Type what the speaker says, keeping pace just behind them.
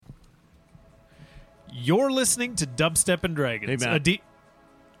You're listening to Dubstep and Dragons. Hey, Matt.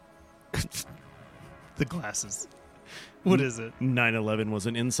 The glasses. What is it? 9/11 was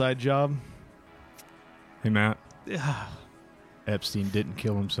an inside job. Hey, Matt. Epstein didn't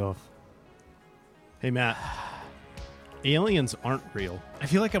kill himself. Hey, Matt. Aliens aren't real. I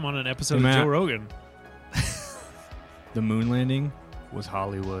feel like I'm on an episode Hey, of Matt. Joe Rogan. The moon landing was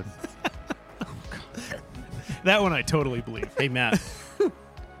Hollywood. That one I totally believe. Hey, Matt.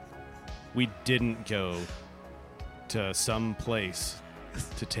 We didn't go to some place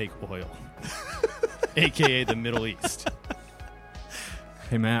to take oil, a.k.a. the Middle East.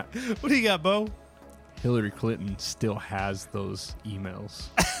 Hey, Matt. What do you got, Bo? Hillary Clinton still has those emails.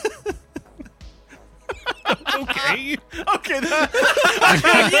 Okay. Okay,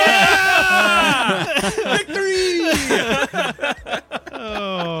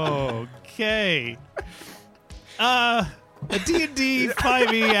 Okay. A D&D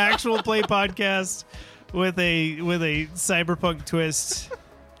 5e actual play podcast with a cyberpunk twist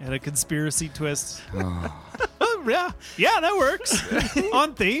and a conspiracy twist. Yeah, that works.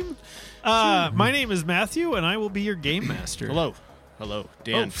 On theme. My name is Matthew, and I will be your game master. Hello,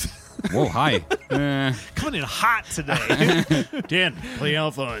 Dan. Whoa, hi. Coming in hot today. Dan, play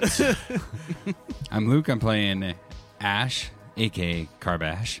Alphonse. I'm Luke. I'm playing Ash, a.k.a.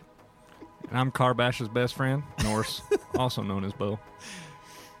 Carbash. And I'm Carbash's best friend, Norris, also known as Bo.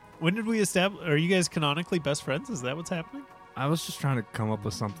 When did we establish? Are you guys canonically best friends? Is that what's happening? I was just trying to come up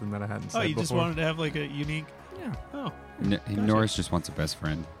with something that I hadn't said Oh, you before. just wanted to have like a unique. Yeah. Oh, Norris just wants a best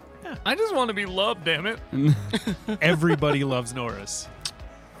friend. I just want to be loved, damn it. everybody loves Norris.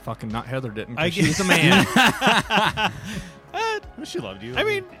 Fucking not Heather didn't, I because guess- she's a man. She loved you. I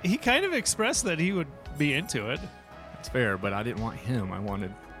mean, he kind of expressed that he would be into it. It's fair, but I didn't want him. I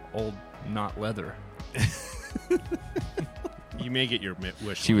wanted old, not leather. you may get your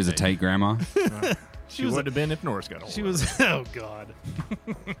wish. She was a tight grandma. She would have been if Norris got hold She of was. her. Oh God.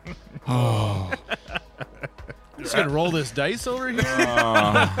 Oh. I'm just gonna roll this dice over here.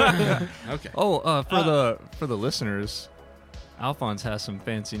 Okay. Oh, for the listeners, Alphonse has some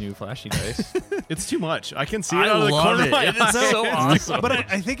fancy new flashy dice. It's too much. I can see it I out of the love corner of it. my It's eye. so awesome. But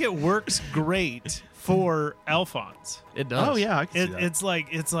I think it works great for Alphonse. It does. Oh yeah, I can see that.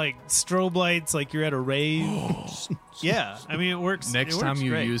 It's like strobe lights, like you're at a rave. Yeah, I mean it works. Next it time works you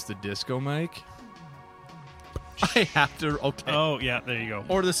great. use the disco mic, I have to. Okay. Oh yeah, there you go.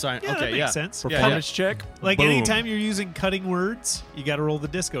 Or the sign. Yeah, okay, that makes yeah. sense. performance check. Like boom. anytime you're using cutting words, you got to roll the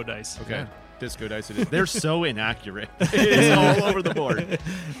disco dice. Okay. Yeah. Disco dice it is. They're so inaccurate. It's all over the board.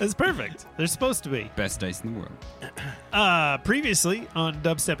 That's perfect. They're supposed to be. Best dice in the world. Previously on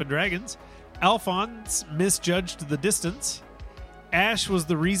Dubstep and Dragons, Alphonse misjudged the distance. Ash was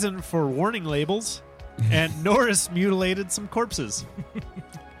the reason for warning labels, and Norris mutilated some corpses.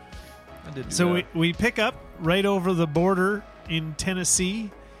 I did do So that. we pick up right over the border in Tennessee,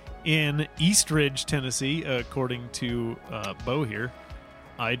 in Eastridge, Tennessee, according to Bo here.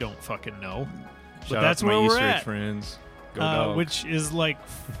 I don't fucking know. Shout But out that's to my where we're Easter egg at. friends. Go Dogs. Which is like,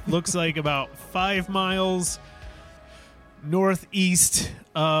 looks like about 5 miles northeast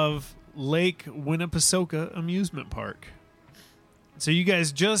of Lake Winnipesaukee Amusement Park. So you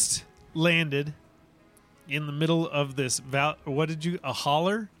guys just landed in the middle of this a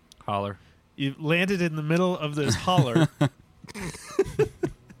holler? Holler. You landed in the middle of this holler.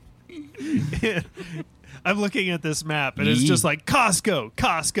 I'm looking at this map, and it's just like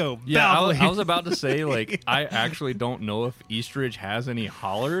Costco. Yeah, I was Valvoline. about to say, like, I actually don't know if Eastridge has any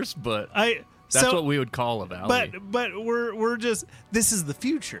hollers, but that's what we would call a valley. But we're just, this is the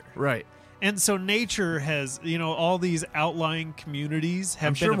future. Right. And so nature has, all these outlying communities have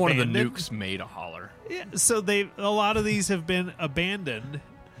I'm sure been one of the abandoned. nukes made a holler. Yeah, so a lot of these have been abandoned,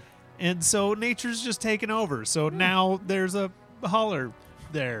 and so nature's just taken over. So now there's a holler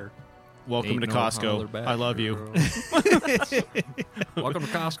there. Welcome Ain't to no holler Costco. back, I love you. girl. Welcome to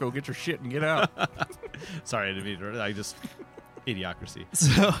Costco. Get your shit and get out. Sorry, I didn't mean to. I just idiocracy.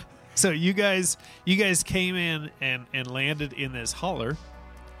 So you guys came in and landed in this holler.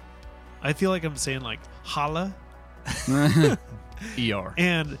 I feel like I'm saying like holla. ER.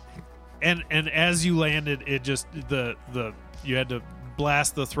 And as you landed, it just you had to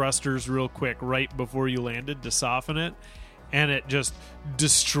blast the thrusters real quick right before you landed to soften it, and it just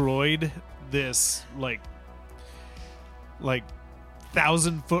destroyed this like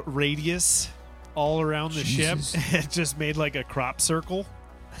 1,000-foot radius all around the Jesus. ship. It just made like a crop circle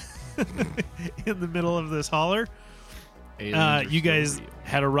in the middle of this holler. Aliens are You still guys real.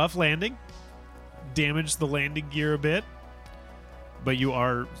 had a rough landing, damaged the landing gear a bit, but you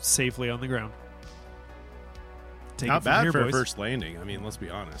are safely on the ground. take Not it from bad here, for boys. a first landing. I mean, let's be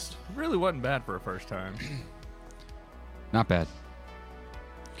honest. It really wasn't bad for a first time. Not bad.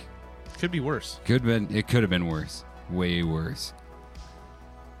 Could be worse. It could have been worse. Way worse.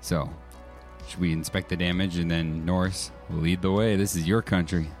 So, should we inspect the damage and then Norris will lead the way? This is your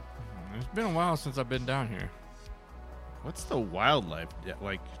country. It's been a while since I've been down here. What's the wildlife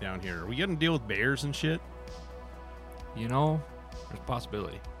like down here? Are we getting to deal with bears and shit? You know, there's a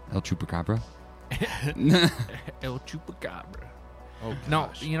possibility. El Chupacabra? El Chupacabra. Oh, No,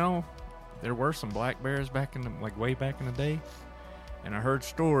 gosh. you know, there were some black bears back in the, way back in the day. And I heard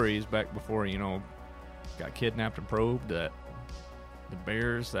stories back before, got kidnapped and probed that the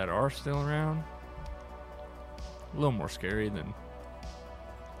bears that are still around a little more scary than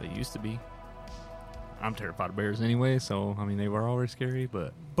they used to be. I'm terrified of bears anyway, so I mean they were always scary,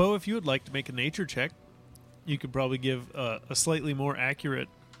 but Bo, if you would like to make a nature check, you could probably give a slightly more accurate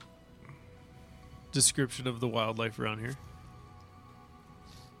description of the wildlife around here.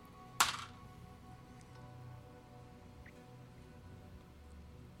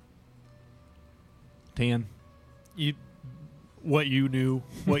 What you knew,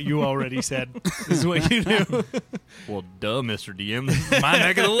 what you already said is what you knew. well, duh, Mr. DM, this is my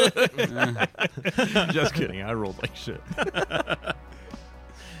neck of the woods. Just kidding, I rolled like shit.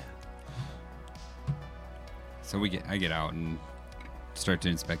 So I get out and start to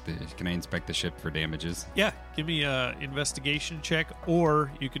inspect Can I inspect the ship for damages? Yeah, give me a investigation check,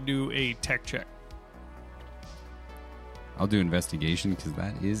 or you can do a tech check. I'll do investigation because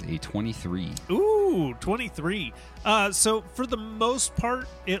that is a 23. Ooh, 23. So for the most part,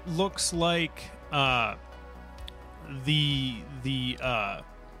 it looks like the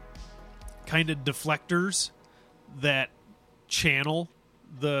kind of deflectors that channel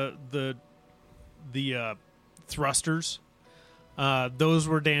the thrusters. Those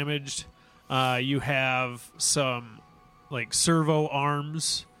were damaged. You have some like servo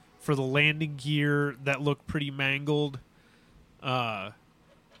arms for the landing gear that look pretty mangled.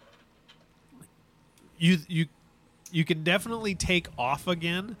 You can definitely take off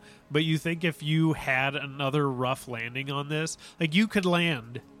again, but you think if you had another rough landing on this, like you could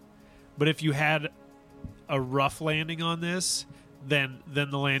land, but if you had a rough landing on this, then the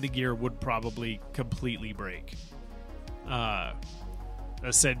landing gear would probably completely break.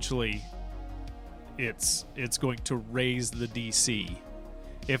 Essentially, it's going to raise the DC.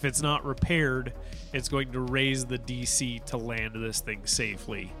 If it's not repaired, it's going to raise the DC to land this thing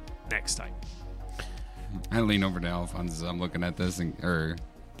safely next time. I lean over to Alphonse as I'm looking at this or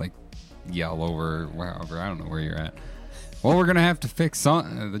yell over wherever. I don't know where you're at. Well, we're going to have to fix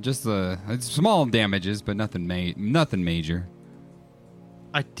just the small damages, but nothing major.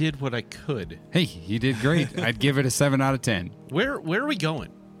 I did what I could. Hey, you did great. I'd give it a 7 out of 10. Where are we going?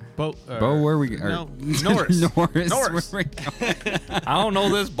 Bo, where we no, Norris. Norris. Where we going? I don't know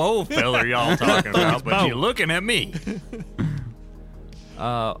this bow feller y'all talking about, but you're looking at me.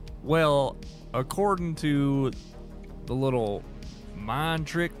 Well, according to the little mind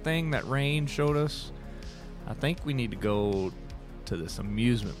trick thing that Rain showed us, I think we need to go to this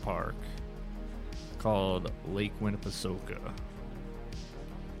amusement park called Lake Winnipesaukee.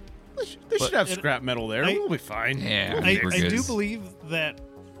 They should have scrap metal there. We'll be fine. Yeah, I we're good. do believe that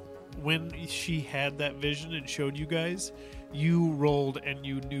when she had that vision and showed you guys, you rolled and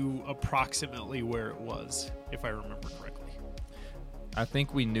you knew approximately where it was, if I remember correctly. I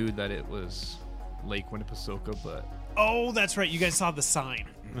think we knew that it was Lake Winnipesaukee, but Oh, that's right. You guys saw the sign.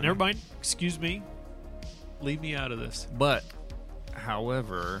 Never mind. Excuse me. Leave me out of this.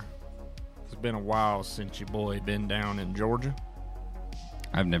 however, it's been a while since your boy been down in Georgia.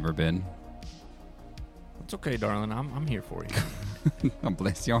 I've never been. It's okay, darling. I'm here for you. Oh,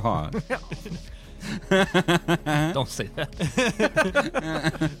 bless your heart. Don't say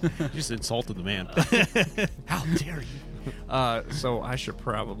that. You just insulted the man. How dare you? So I should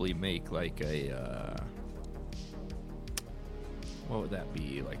probably make like a what would that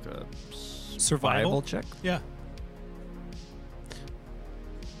be? Like a Survival check Yeah.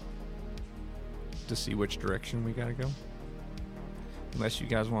 to see which direction we gotta go. Unless you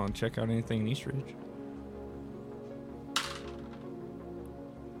guys want to check out anything in Eastridge.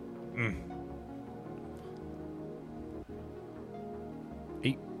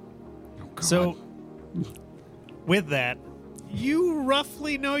 Oh, God. So, with that, you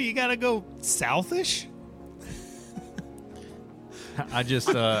roughly know you got to go southish? I just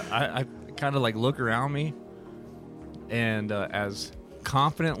I kind of like look around me and as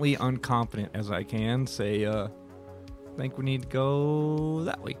confidently unconfident as I can say I think we need to go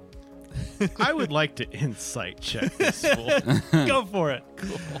that way. I would like to insight check this fool. Go for it.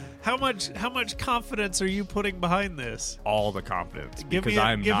 Cool. How much confidence are you putting behind this? All the confidence. Give me because a,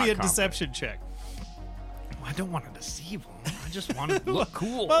 I'm give not me a confident. deception check. Well, I don't want to deceive them. I just want to look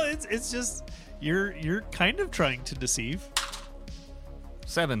cool. Well, it's just you're kind of trying to deceive.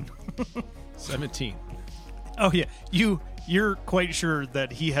 7. 17. Oh yeah, you're quite sure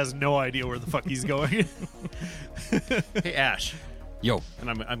that he has no idea where the fuck he's going. Hey, Ash. Yo, And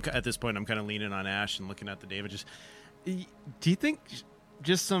I'm at this point, I'm kind of leaning on Ash and looking at the David. Just, do you think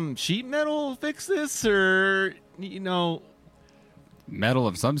just some sheet metal will fix this, or metal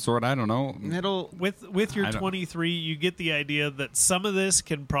of some sort. I don't know. metal? With your I don't- 23, you get the idea that some of this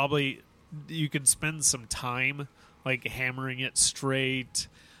you can spend some time like hammering it straight.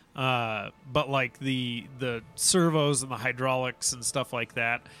 But like the servos and the hydraulics and stuff like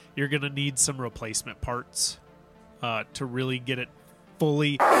that, you're gonna need some replacement parts to really get it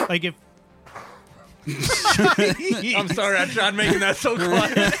fully. Like if I'm sorry, I tried making that so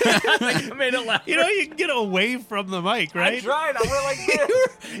quiet. I think I made it loud. you can get away from the mic, right? I tried. I went like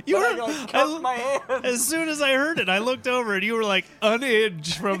this. You But were. I cupped my hand. As soon as I heard it, I looked over and you were like an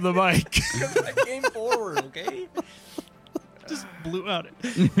inch from the mic. I came forward, okay? Just blew out.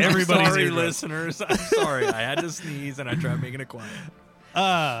 Everybody's sorry, eardrum. listeners. I'm sorry. I had to sneeze and I tried making it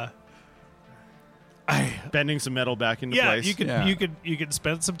quiet. Bending some metal back into Yeah, place. you can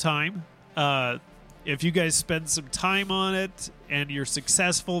spend some time. If you guys spend some time on it and you're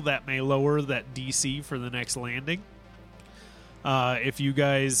successful, that may lower that DC for the next landing. If you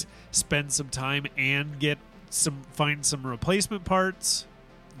guys spend some time and find some replacement parts,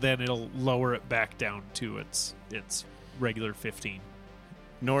 then it'll lower it back down to its regular 15.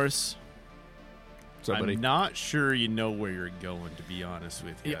 Norris, So, buddy. I'm not sure you know where you're going, to be honest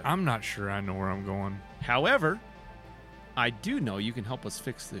with you. Yeah, I'm not sure I know where I'm going. However, I do know you can help us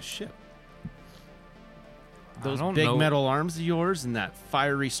fix this ship. Those don't big know. metal arms of yours and that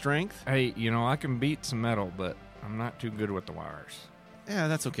fiery strength. Hey, I can beat some metal, but I'm not too good with the wires. Yeah,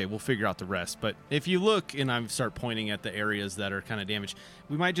 that's okay. We'll figure out the rest. But if you look and I start pointing at the areas that are kind of damaged,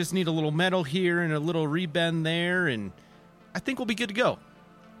 we might just need a little metal here and a little rebend there, and I think we'll be good to go.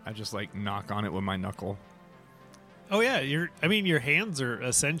 I just knock on it with my knuckle. Oh yeah, your hands are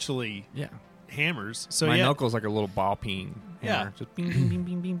essentially Yeah. hammers. So my yeah, knuckle's like a little ball peen. Yeah. hammer. Just bing, bing, bing,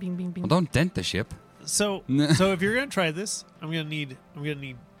 bing, bing, bing, bing, bing. Well, don't dent the ship. So if you're gonna try this, I'm gonna need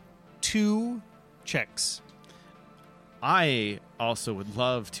 2 checks. I also would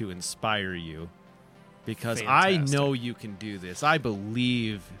love to inspire you because I Fantastic. know you can do this. I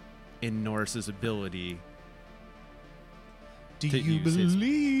believe in Norris's ability. Do To you use his-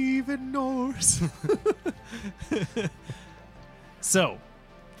 believe in Norse? So,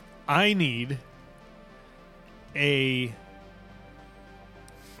 I need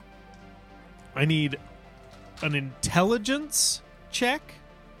an intelligence check.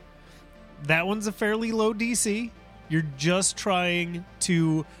 That one's a fairly low DC. You're just trying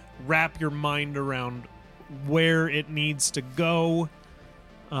to wrap your mind around where it needs to go,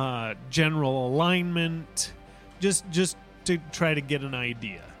 general alignment, just to try to get an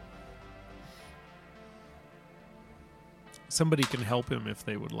idea. Somebody can help him if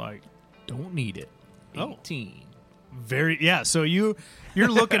they would like. Don't need it. Oh. 18. So you're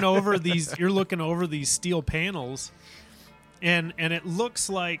looking over these steel panels, and it looks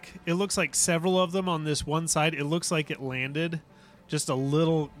like several of them on this one side. It looks like it landed just a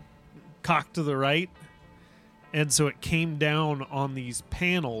little cocked to the right, and so it came down on these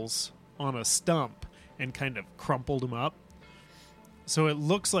panels on a stump and kind of crumpled them up. So it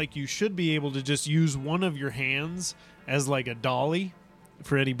looks like you should be able to just use one of your hands as like a dolly.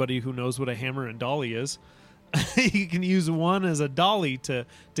 For anybody who knows what a hammer and dolly is, you can use one as a dolly to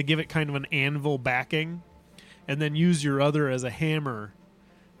give it kind of an anvil backing, and then use your other as a hammer,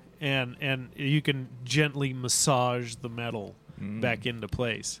 and you can gently massage the metal back into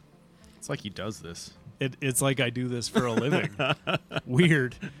place. It's like he does this. It's like I do this for a living.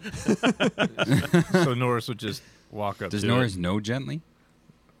 Weird. So Norris would just walk up Does to Norris it. know gently?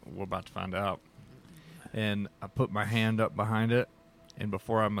 We're about to find out. And I put my hand up behind it, and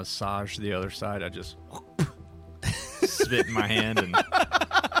before I massage the other side, I just spit in my hand and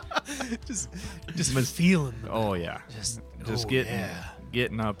Just feeling. oh yeah, just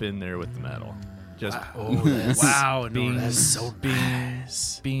getting up in there with the metal. Just Wow, bing, Norris. so bing,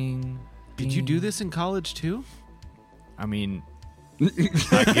 bing. Did you do this in college too? I mean,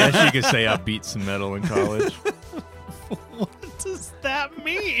 I guess you could say I beat some metal in college. What does that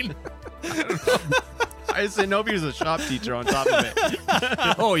mean? I just didn't know if he was a shop teacher on top of it.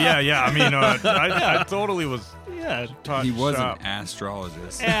 Oh yeah. I mean, I totally was. Yeah, Talk He was shop. an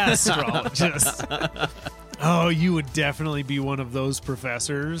astrologist. astrologist. Oh, you would definitely be one of those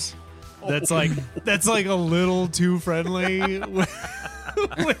professors. That's like a little too friendly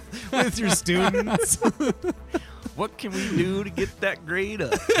with your students. What can we do to get that grade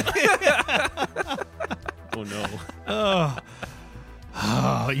up? Oh no.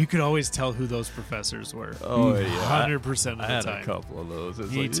 Oh, you could always tell who those professors were. Oh, 100% of the I had time. a couple of those.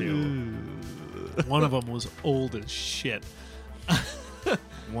 It's Me like, too. One of them was old as shit.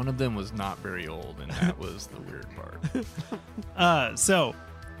 One of them was not very old, and that was the weird part. So,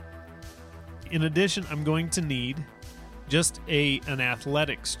 in addition, I'm going to need just an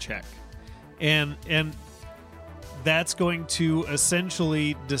athletics check, and that's going to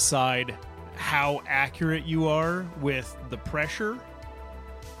essentially decide how accurate you are with the pressure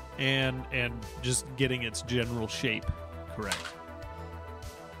and just getting its general shape correct.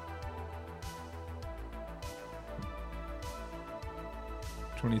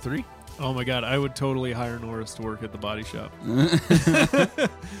 $23. Oh my god, I would totally hire Norris to work at the body shop.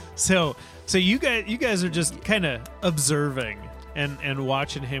 So you guys are just kind of observing and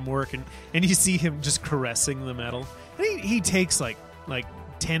watching him work, and you see him just caressing the metal. And he takes like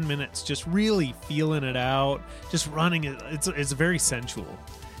 10 minutes just really feeling it out, just running it. It's very sensual.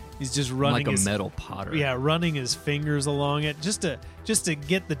 He's just running Like a his, metal potter. yeah, running his fingers along it just to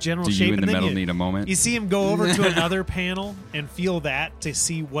get the general Do shape. you in the then metal need a moment? You see him go over to another panel and feel that to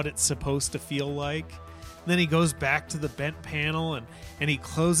see what it's supposed to feel like. Then he goes back to the bent panel and he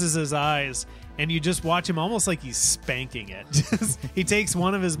closes his eyes, and you just watch him almost like he's spanking it. He takes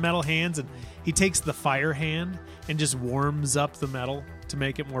one of his metal hands and he takes the fire hand and just warms up the metal to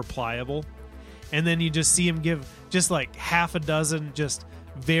make it more pliable. And then you just see him give just like half a dozen just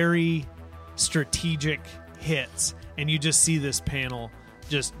very strategic hits, and you just see this panel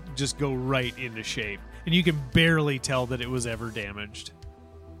just go right into shape, and you can barely tell that it was ever damaged.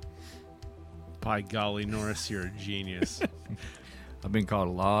 By golly, Norris, you're a genius. I've been called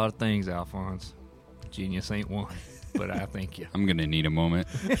a lot of things, Alphonse. Genius ain't one, but I thank you. I'm gonna need a moment.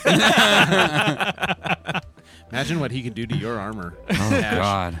 Imagine what he could do to your armor. Oh Ash.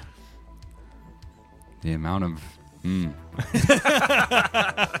 God, the amount of.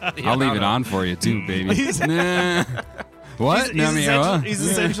 I'll leave it on for you too, baby. Nah. What? He's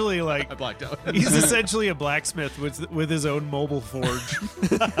essentially like I blacked out. he's essentially a blacksmith with his own mobile forge.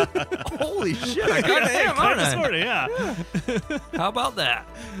 Holy shit, I kind of am, aren't I? Sort of, yeah. How about that?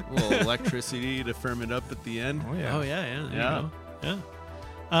 A little electricity to firm it up at the end. Oh, yeah. Oh yeah, yeah, there Yeah. you go.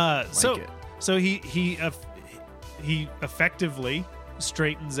 Yeah. it. So he effectively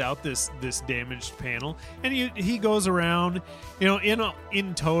straightens out this damaged panel, and he goes around.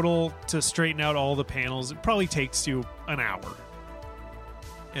 In total, to straighten out all the panels, it probably takes you an hour,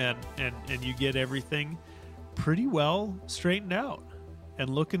 and you get everything pretty well straightened out and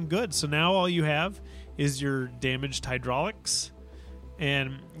looking good. So now all you have is your damaged hydraulics,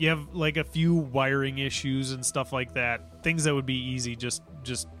 and you have like a few wiring issues and stuff like that. Things that would be easy, just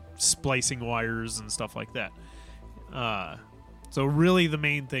splicing wires and stuff like that. So really, the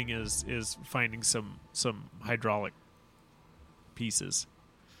main thing is finding some hydraulic pieces.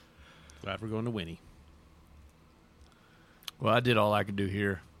 Glad we're going to Winnie. Well, I did all I could do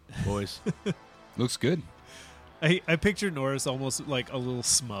here, boys. Looks good. I picture Norris almost like a little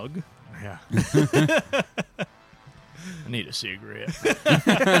smug. Yeah. I need a cigarette.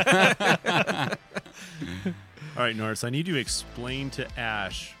 All right, Norris, I need you to explain to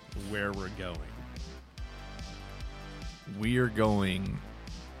Ash where we're going. We are going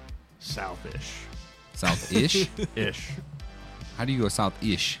south-ish. South-ish? Ish. How do you go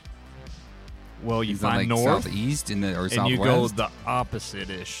south-ish? Well, you Is that find like north, southeast or and southwest? you go the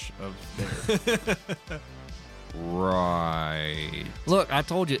opposite-ish of there. Right. Look, I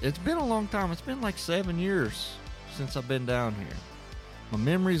told you, it's been a long time. It's been like 7 years since I've been down here. My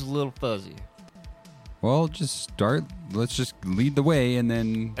memory's a little fuzzy. Well, just start. Let's just lead the way, and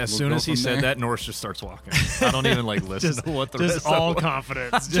then As we'll soon go as he from said there. that, Norris just starts walking. I don't even like listen to what the Just rest all of them.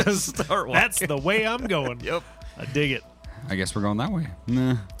 confidence. Just start walking. That's the way I'm going. Yep. I dig it. I guess we're going that way.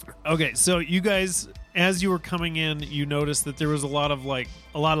 Nah. Okay, so you guys, as you were coming in, you noticed that there was a lot of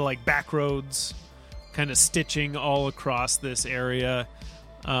back roads, kind of stitching all across this area.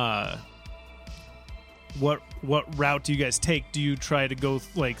 What route do you guys take? Do you try to go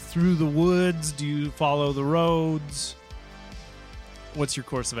like through the woods? Do you follow the roads? What's your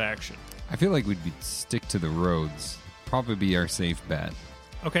course of action? I feel like we'd stick to the roads. Probably be our safe bet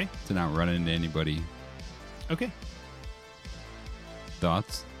Okay. to not run into anybody. Okay.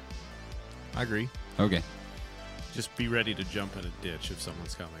 Thoughts? I agree. Okay. Just be ready to jump in a ditch if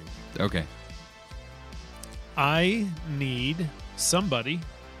someone's coming. Okay. I need somebody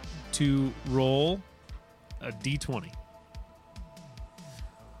to roll a d20.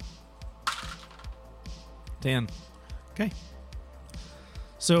 10. Okay.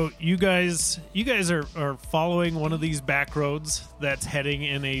 So you guys are following one of these back roads that's heading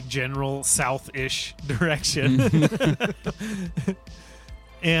in a general south-ish direction.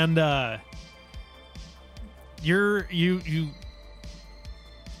 And you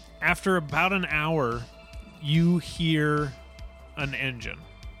after about an hour, you hear an engine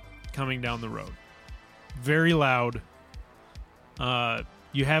coming down the road. Very loud.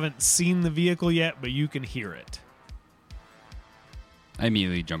 You haven't seen the vehicle yet, but you can hear it. I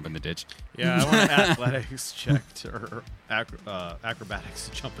immediately jump in the ditch. Yeah, I want an athletics check or acrobatics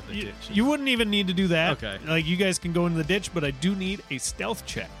to jump in the ditch. You wouldn't even need to do that. Okay. Like, you guys can go into the ditch, but I do need a stealth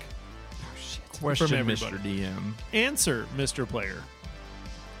check. Question, From Mr. everybody. DM. Answer, Mr. Player.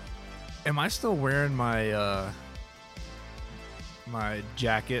 Am I still wearing my my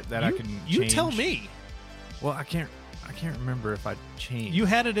jacket that I can change? You tell me. Well, I can't remember if I changed. You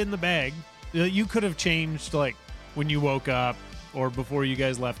had it in the bag. You could have changed, like, when you woke up or before you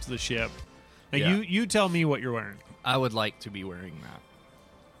guys left the ship. Now, Yeah. you tell me what you're wearing. I would like to be wearing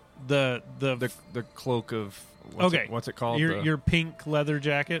that. The cloak of what's it called? Your pink leather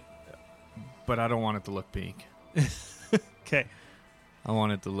jacket. But I don't want it to look pink. Okay. I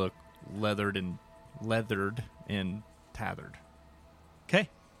want it to look leathered and tethered. Okay.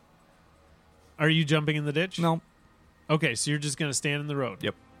 Are you jumping in the ditch? No. Okay, so you're just going to stand in the road.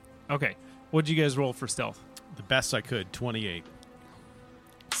 Yep. Okay. What'd you guys roll for stealth? The best I could, 28.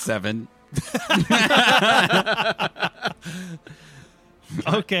 7.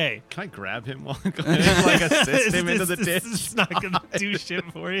 Okay. Can I grab him while I'm going to, like, assist him into the ditch? It's not going to do shit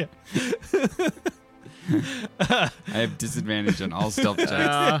for you. I have disadvantage on all stealth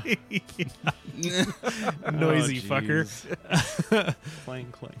checks. Noisy Oh, fucker. jeez.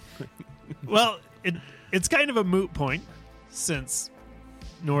 Clang. Well, it's kind of a moot point since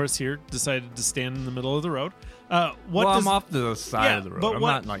Norris here decided to stand in the middle of the road. I'm off to the side Yeah, of the road. but I'm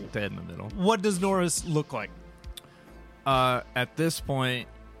what- not like dead in the middle. What does Norris look like? At this point,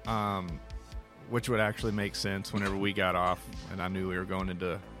 which would actually make sense whenever we got off and I knew we were going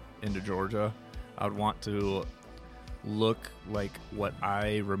into Georgia, I would want to look like what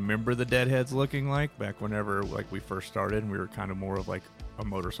I remember the Deadheads looking like back whenever like we first started and we were kind of more of like a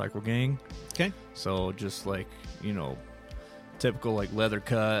motorcycle gang. Okay. So just like, typical like leather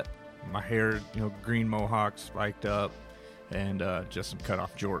cut, my hair, green mohawk spiked up, and just some cut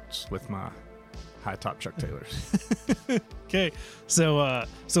off jorts with my high top Chuck Taylors. Okay. So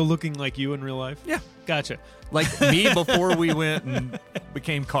looking like you in real life? Yeah. Gotcha. Like me before we went and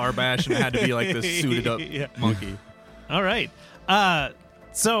became car bash and had to be like this suited up Yeah. monkey. All right.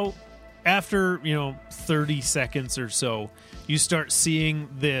 So after, 30 seconds or so, you start seeing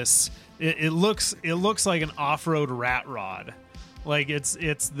this. It looks like an off-road rat rod. Like it's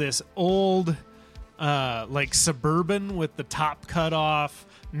this old like Suburban with the top cut off,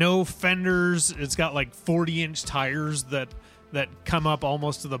 no fenders. It's got like 40-inch tires that come up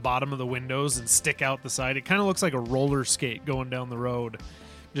almost to the bottom of the windows and stick out the side. It kind of looks like a roller skate going down the road.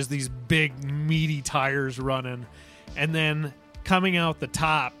 Just these big, meaty tires running. And then coming out the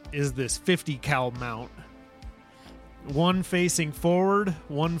top is this 50 cal mount. One facing forward,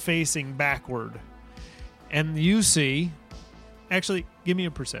 one facing backward. And you see... Actually, give me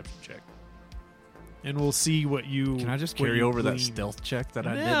a perception check. And we'll see what you... Can I just what carry you over that glean. stealth check that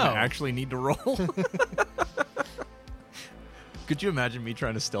I No. didn't actually need to roll? Could you imagine me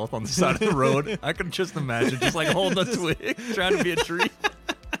trying to stealth on the side of the road? I can just imagine just like holding a twig, trying to be a tree.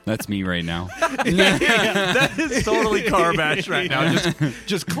 That's me right now. That is totally car bash right now,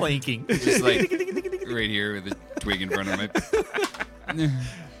 just clanking. Just like right here with a twig in front of my...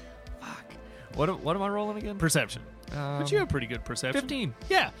 What am I rolling again? Perception. But you have pretty good perception. 15.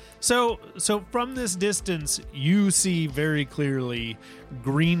 Yeah. So from this distance, you see very clearly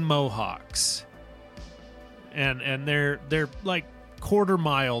green mohawks. And they're like quarter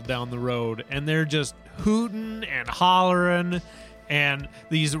mile down the road, and they're just hooting and hollering, and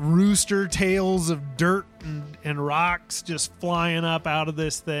these rooster tails of dirt and rocks just flying up out of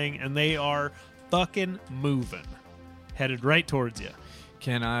this thing, and they are fucking moving, headed right towards you.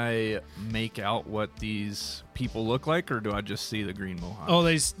 Can I make out what these people look like, or do I just see the green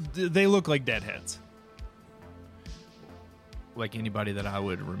mohawks? Oh, they look like deadheads. Like anybody that I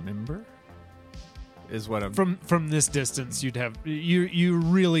would remember? Is what I'm... From this distance, you'd have you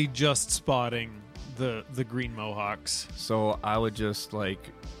really just spotting the green mohawks. So I would just like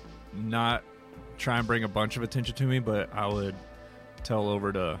not try and bring a bunch of attention to me, but I would tell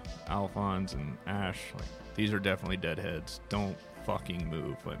over to Alphonse and Ash, like, these are definitely deadheads. Don't fucking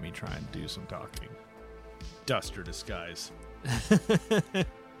move. Let me try and do some talking. Duster disguise.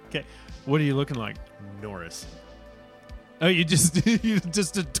 Okay. What are you looking like? Norris. Oh, you just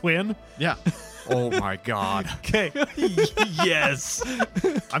a twin? Yeah. Oh my god. Okay. Yes.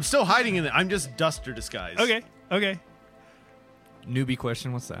 I'm still hiding in it. I'm just Duster disguise. Okay. Newbie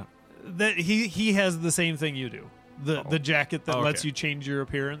question, what's that? That he has the same thing you do. The jacket that lets Okay. you change your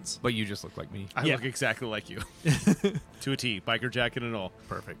appearance. But you just look like me. I Yeah. look exactly like you. To a T. Biker jacket and all.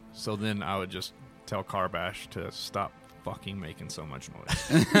 Perfect. So then I would just tell Carbash to stop fucking making so much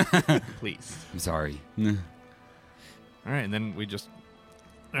noise. Please. I'm sorry. All right, and then we just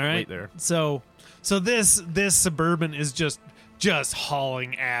All right. wait there. So this Suburban is just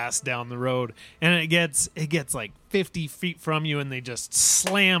hauling ass down the road, and it gets like 50 feet from you, and they just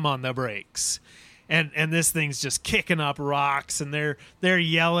slam on the brakes. And this thing's just kicking up rocks, and they're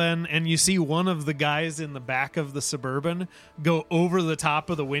yelling, and you see one of the guys in the back of the Suburban go over the top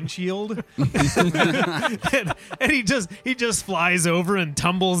of the windshield, and he just flies over and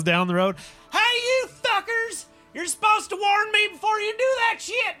tumbles down the road. Hey, you fuckers! You're supposed to warn me before you do that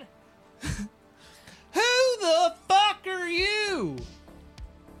shit. Who the fuck are you?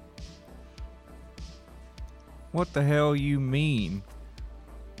 What the hell you mean?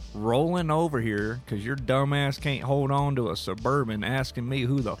 Rolling over here because your dumbass can't hold on to a Suburban asking me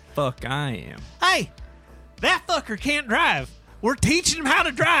who the fuck I am. Hey, that fucker can't drive. We're teaching him how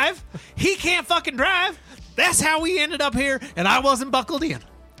to drive. He can't fucking drive. That's how we ended up here, and I wasn't buckled in.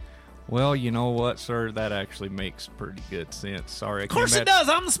 Well, you know what, sir? That actually makes pretty good sense. Sorry, I Of course came it does.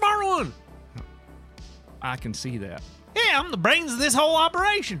 I'm the smart one. I can see that. Yeah, I'm the brains of this whole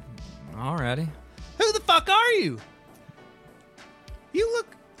operation. Alrighty. Who the fuck are you? You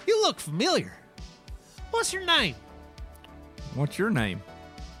look familiar. What's your name? What's your name?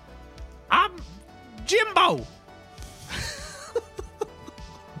 I'm Jimbo.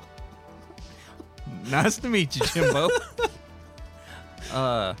 Nice to meet you, Jimbo.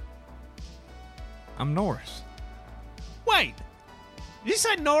 I'm Norris. Wait, did you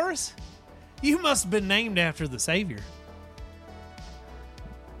say Norris? You must have been named after the Savior.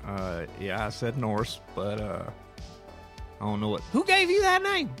 Yeah, I said Norris, but I don't know what. Who gave you that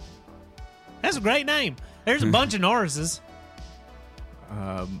name? That's a great name. There's a bunch of Norrises.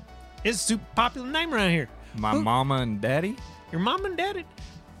 It's a super popular name around here. My Who- mama and daddy. Your mom and daddy?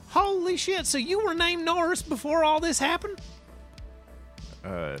 Holy shit, so you were named Norris before all this happened?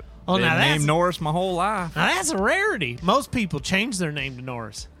 Oh, Been now named that's, Norris my whole life. now that's a rarity. Most people change their name to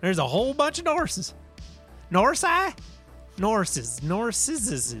Norris. There's a whole bunch of Norrises. Norrisi? Norrises.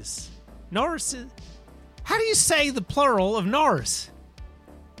 Norrises. How do you say the plural of Norris?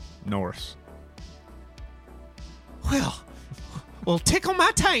 Norris. Well, tickle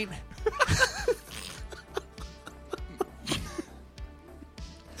my taint.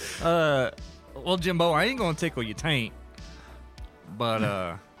 Well, Jimbo, I ain't gonna tickle your taint, but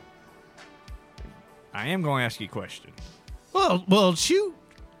I am gonna ask you a question. Well, shoot.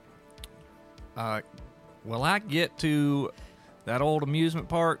 Will I get to that old amusement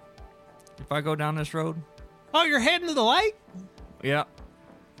park if I go down this road? Oh, you're heading to the lake? Yeah.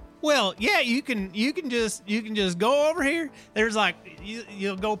 Well, yeah, you can just go over here. There's like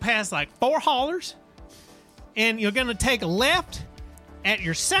you'll go past like 4 haulers, and you're gonna take a left at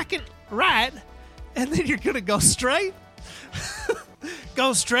your second right, and then you're gonna go straight.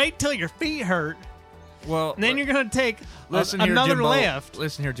 Go straight till your feet hurt. Well, And then you're gonna take listen here, another Jimbo. left.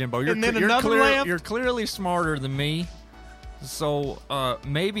 Listen here, Jimbo. You're, And then another left. You're clearly smarter than me, so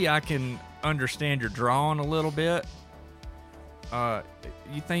maybe I can understand your drawing a little bit.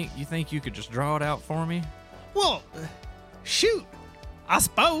 You think you could just draw it out for me? Well, shoot, I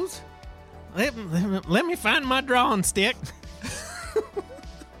suppose. Let me find my drawing stick.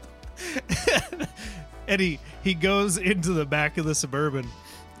 And he goes into the back of the Suburban,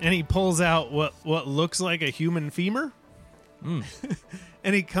 and he pulls out what looks like a human femur.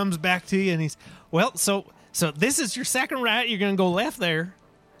 And he comes back to you, and he's, well, so this is your second right. You're gonna go left there.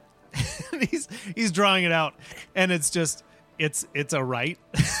 And he's drawing it out, and it's just it's a right.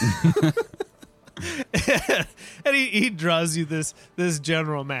 And he draws you this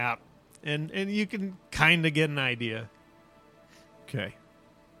general map, and you can kind of get an idea. Okay.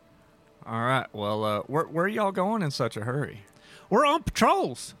 All right. Well, where are y'all going in such a hurry? We're on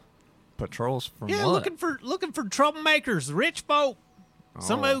patrols. Patrols from Yeah, what? looking for troublemakers, rich folk,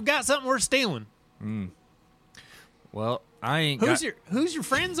 somebody who got something worth stealing. Well, I ain't Who's got... who's your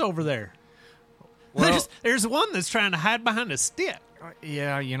friends over there? Well- There's one that's trying to hide behind a stick.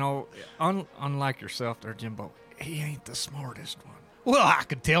 Yeah, you know, unlike yourself there, Jimbo, he ain't the smartest one. Well, I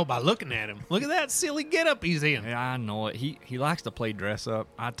could tell by looking at him. Look at that silly getup he's in. Yeah, I know it. He likes to play dress up.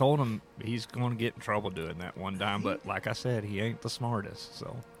 I told him he's going to get in trouble doing that one time, but like I said, he ain't the smartest.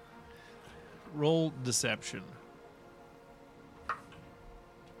 So Roll deception.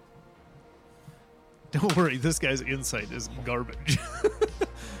 Don't worry, this guy's insight is garbage.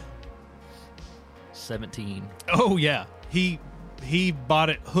 17. Oh, yeah. He bought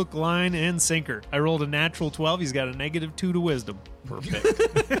it hook, line, and sinker. I rolled a natural 12. He's got a -2 to wisdom. Perfect.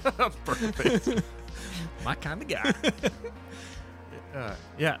 Perfect. My kind of guy.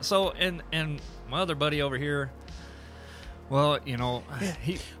 Yeah. So and my other buddy over here. Well, you know,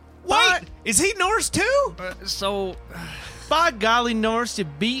 he. Wait, is he Norris too? So, By golly, Norris, you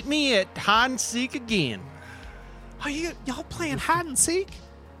beat me at hide and seek again. Are y'all playing hide and seek?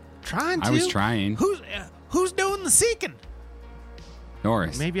 Trying to. I was trying. Who's doing the seeking?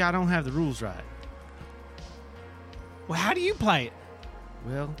 Norris. Maybe I don't have the rules right. Well, how do you play it?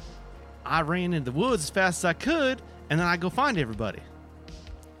 Well, I ran in the woods as fast as I could, and then I go find everybody.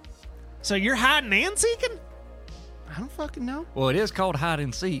 So you're hiding and seeking? I don't fucking know. well, it is called hide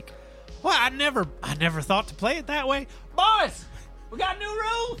and seek. Well, I never thought to play it that way. Boys, we got new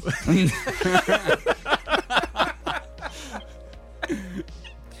rules.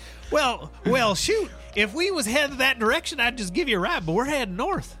 Well, shoot. If we was headed that direction, I'd just give you a ride, but we're heading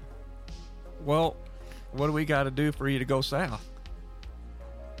north. Well, what do we got to do for you to go south?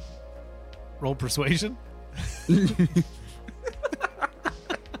 Roll persuasion.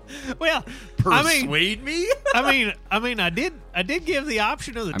 Well, Persuade me? I mean, I did give the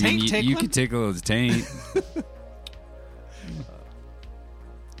option of the I taint mean, tickling. you could tickle his taint.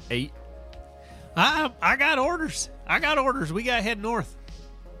 8. I got orders. We got to head north.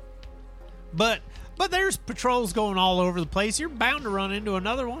 But there's patrols going all over the place. You're bound to run into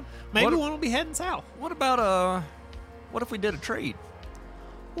another one. Maybe one will be heading south. What about what if we did a trade?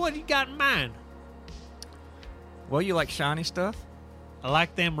 What you got in mind? Well, you like shiny stuff? I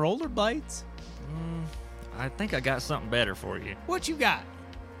like them rollerblades. I think I got something better for you. What you got?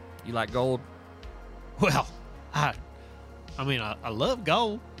 You like gold? Well, I love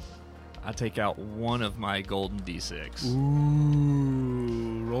gold. I take out one of my golden D6.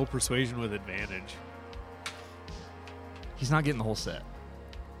 Ooh, roll persuasion with advantage. He's not getting the whole set.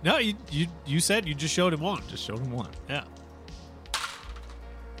 No, you said you just showed him one. Just showed him one. Yeah.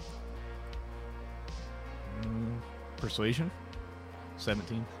 Persuasion?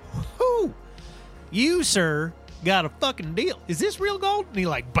 17. Whoo! You, sir, got a fucking deal. Is this real gold? And he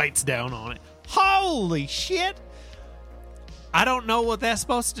like bites down on it. Holy shit! I don't know what that's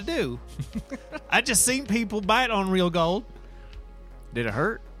supposed to do. I just seen people bite on real gold. Did it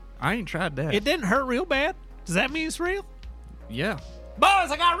hurt? I ain't tried that. It didn't hurt real bad. Does that mean it's real? Yeah.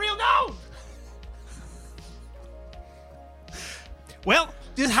 Boys, I got real gold! Well,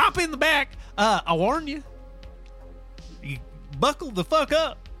 just hop in the back. I warn you. You buckle the fuck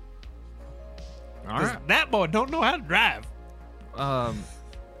up. All 'Cause right. that boy don't know how to drive.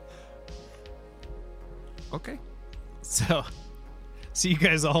 Okay. So you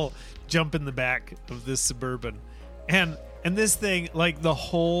guys all jump in the back of this Suburban, and this thing, like the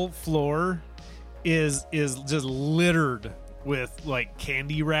whole floor is just littered with like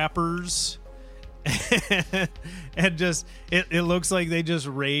candy wrappers, and just it looks like they just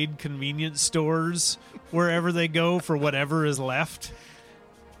raid convenience stores wherever they go for whatever is left.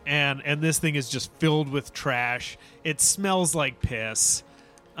 And this thing is just filled with trash. It smells like piss.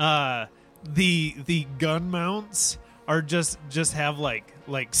 The gun mounts are just have like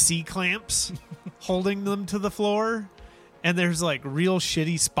C clamps holding them to the floor, and there's like real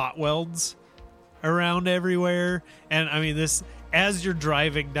shitty spot welds around everywhere. And I mean, this, as you're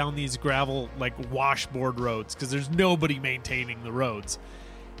driving down these gravel like washboard roads, because there's nobody maintaining the roads,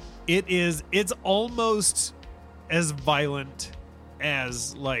 it's almost as violent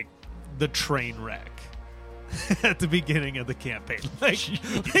as like the train wreck at the beginning of the campaign.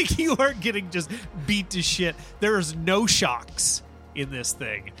 Like you are getting just beat to shit. There is no shocks in this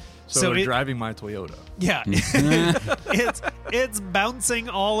thing. So they're driving my Toyota. Yeah. it's bouncing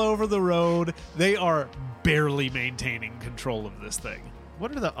all over the road. They are barely maintaining control of this thing.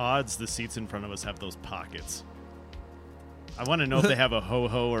 What are the odds the seats in front of us have those pockets? I want to know if they have a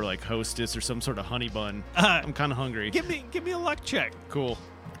ho-ho or like Hostess or some sort of honey bun. I'm kind of hungry. Give me a luck check. Cool.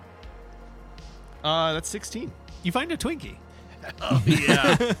 That's 16. You find a Twinkie. Oh,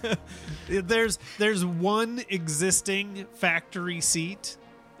 yeah. There's one existing factory seat,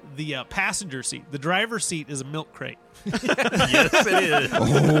 the passenger seat. The driver's seat is a milk crate. Yes, it is.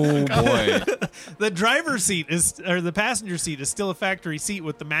 Oh boy. The driver's seat the passenger seat is still a factory seat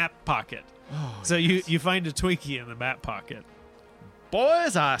with the map pocket. So you find a Twinkie in the map pocket.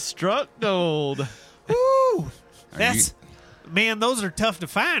 Boys, I struck gold. Woo! Man, those are tough to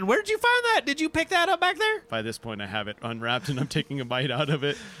find. Where'd you find that? Did you pick that up back there? By this point, I have it unwrapped and I'm taking a bite out of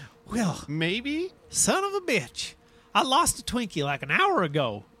it. Well, Maybe? son of a bitch. I lost a Twinkie like an hour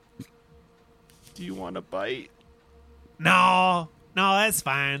ago. Do you want a bite? No, that's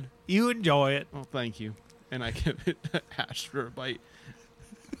fine. You enjoy it. Oh, thank you. And I give it Ash for a bite.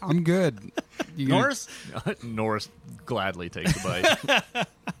 I'm good. You gonna- Norris? Norris gladly takes a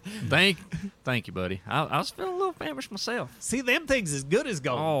bite. Thank you, buddy. I was feeling a little famished myself. See, them things as good as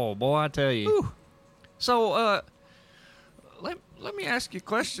gold. Oh boy, I tell you. Whew. So, let me ask you a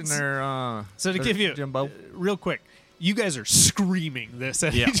question there. So to give you Jimbo, real quick, you guys are screaming this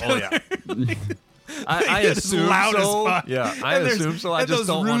at each other. I It's assume loud so. as fuck. Yeah, I And there's- assume so. I and just those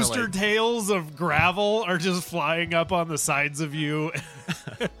don't want to. rooster tails of gravel are just flying up on the sides of you.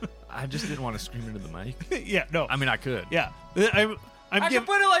 I just didn't want to scream into the mic. Yeah, no. I mean, I could. Yeah, I'm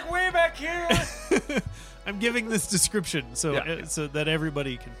put it like way back here. I'm giving this description so Yeah. so that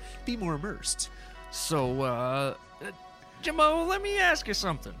everybody can be more immersed. So, Jimbo, let me ask you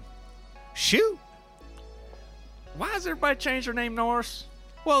something. Shoot. Why has everybody changed their name Norris?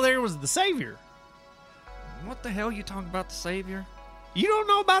 Well, there was the Savior. What the hell you talking about the Savior? You don't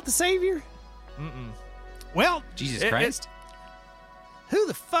know about the Savior? Mm-mm. Well, Jesus It- Christ. who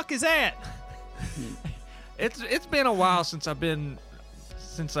the fuck is that? It's been a while since I've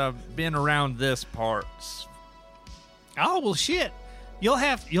been around this parts. Oh well, shit. You'll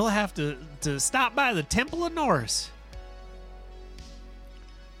have to stop by the Temple of Norris.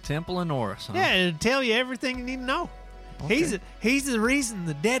 Temple of Norris, huh? Yeah, it'll tell you everything you need to know. Okay. He's the reason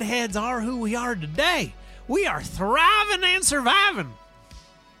the deadheads are who we are today. We are thriving and surviving.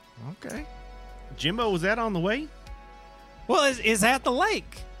 Okay. Jimbo, was that on the way? Well, is at the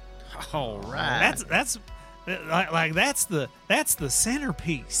lake. All right. That's like that's the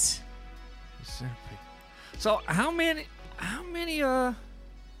centerpiece. So how many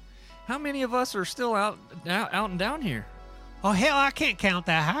of us are still out and down here? Oh hell, I can't count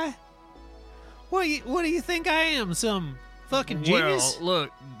that high. What do you think I am? Some fucking genius? Well,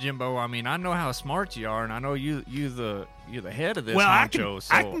 look, Jimbo. I mean, I know how smart you are, and I know you're the head of this Well, honcho.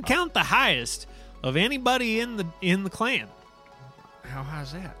 I can count the highest of anybody in the clan. How high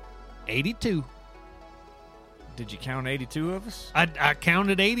is that? 82. Did you count 82 of us? I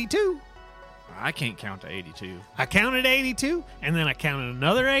counted 82. I can't count to 82. I counted 82, and then I counted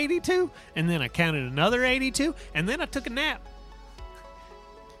another 82, and then I counted another 82, and then I took a nap.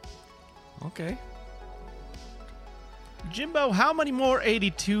 Okay. Jimbo, how many more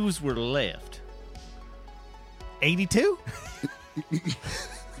 82s were left? 82?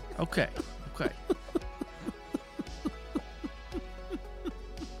 Okay.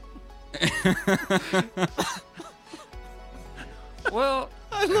 Well,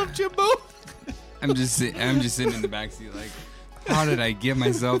 I love Jimbo. I'm just sitting in the backseat like, how did I get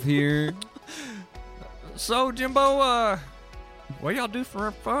myself here? so Jimbo, what y'all do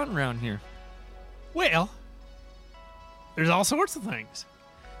for fun around here? Well, there's all sorts of things.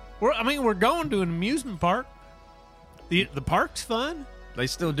 We're going to an amusement park. The park's fun. They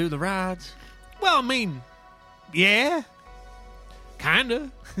still do the rides. Well, I mean, yeah,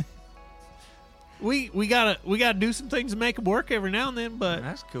 kinda. we gotta do some things to make it work every now and then, but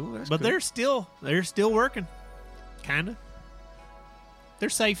That's cool. That's but cool. they're still working, kinda. They're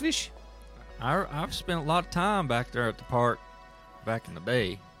safe-ish. I've spent a lot of time back there at the park back in the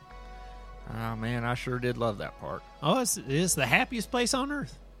day. Oh man, I sure did love that park. Oh, it's the happiest place on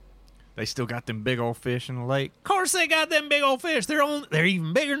earth. They still got them big old fish in the lake. Of course, they got them big old fish. They're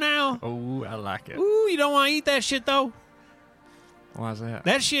even bigger now. Oh, I like it. Ooh, you don't want to eat that shit though. Why's that?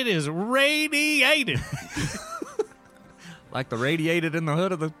 That shit is radiated. Like the radiated in the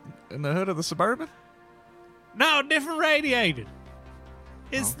hood of the Suburban? No, different radiated.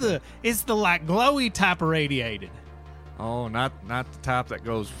 It's the like glowy type of radiated. Oh, not the type that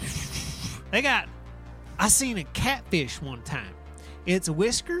goes. I seen a catfish one time. Its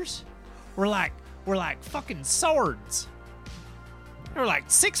whiskers were like fucking swords. They were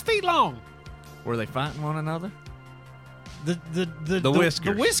like 6 feet long. Were they fighting one another? The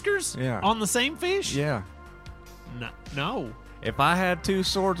whiskers. The whiskers Yeah. on the same fish? Yeah. No. If I had two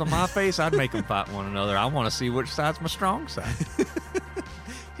swords on my face, I'd make them fight one another. I want to see which side's my strong side.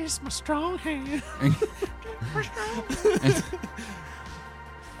 It's my strong hand.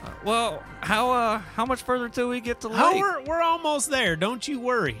 Well, how much further till we get to the Oh, lake? we're almost there. Don't you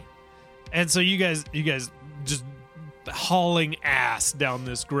worry. And so you guys just hauling ass down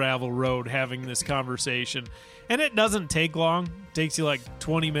this gravel road, having this conversation, and it doesn't take long. It takes you like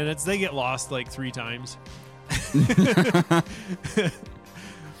 20 minutes. They get lost like 3 times.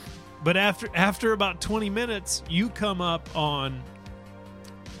 But after about 20 minutes, you come up on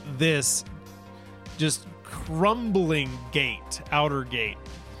this just crumbling gate, outer gate.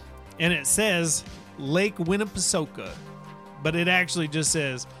 And it says Lake Winnipesaukee, but it actually just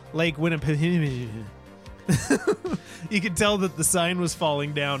says Lake Winnipesaukee. You could tell that the sign was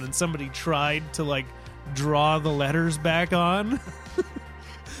falling down and somebody tried to like draw the letters back on,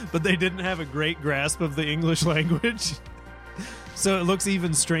 but they didn't have a great grasp of the English language. So it looks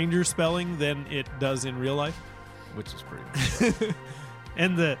even stranger spelling than it does in real life. Which is pretty.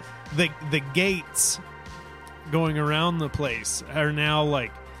 And the gates going around the place are now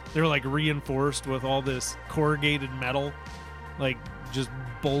like they're like reinforced with all this corrugated metal, like just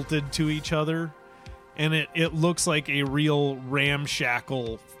bolted to each other, and it looks like a real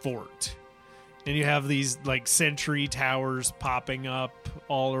ramshackle fort. And you have these like sentry towers popping up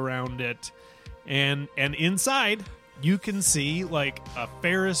all around it, and inside you can see like a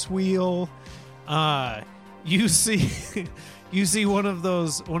Ferris wheel. You see one of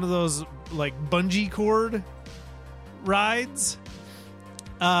those like bungee cord rides.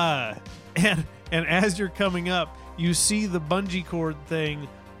 And as you're coming up, you see the bungee cord thing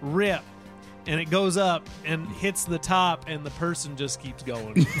rip, and it goes up and hits the top, and the person just keeps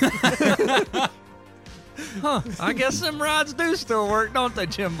going. Huh. I guess them rides do still work, don't they,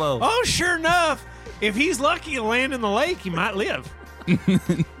 Jimbo? Oh, sure enough. If he's lucky to land in the lake, he might live.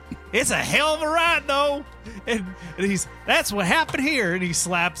 It's a hell of a ride, though. And that's what happened here. And he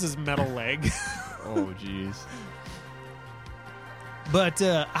slaps his metal leg. Oh, jeez. But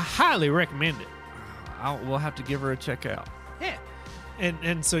I highly recommend it. We'll have to give her a check out. Yeah.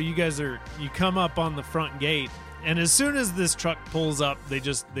 And so you come up on the front gate, and as soon as this truck pulls up, they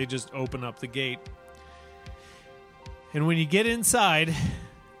just open up the gate. And when you get inside,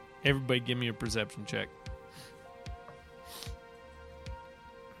 everybody give me a perception check.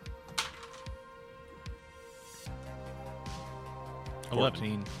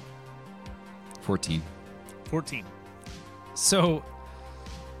 11. 14. 14. So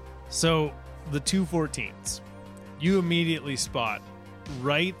the two 14s, you immediately spot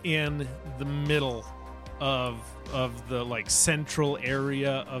right in the middle of the like central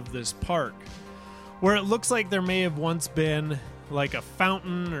area of this park, where it looks like there may have once been like a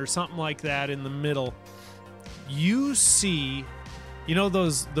fountain or something like that in the middle. You see, you know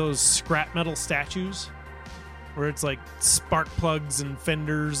those scrap metal statues where it's like spark plugs and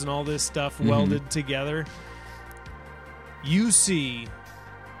fenders and all this stuff welded together? You see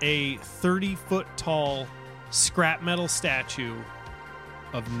a 30-foot tall scrap metal statue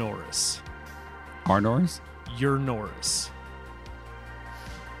of Norris. Our Norris? Your Norris.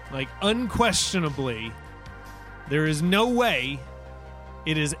 Like, unquestionably, there is no way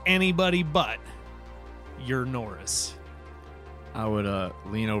it is anybody but your Norris. I would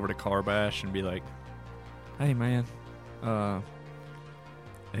lean over to Carbash and be like, "Hey, man,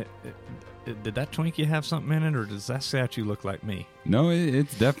 did that Twinkie have something in it, or does that statue look like me?" No,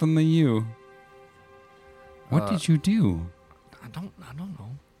 it's definitely you. What did you do? I don't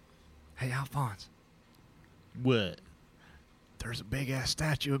know. Hey, Alphonse, What? there's a big ass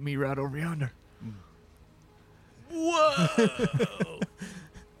statue of me right over yonder. Whoa!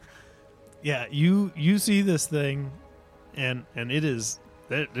 Yeah, you see this thing, and it is,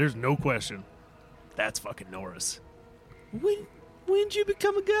 there's no question, that's fucking Norris. When'd you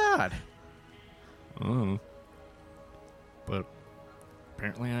become a god? Oh, but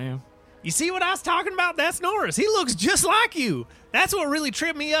apparently I am. You see what I was talking about? That's Norris. He looks just like you. That's what really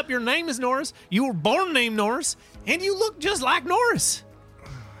tripped me up. Your name is Norris. You were born named Norris, and you look just like Norris.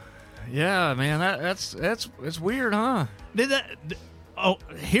 Yeah, man, that's weird, huh?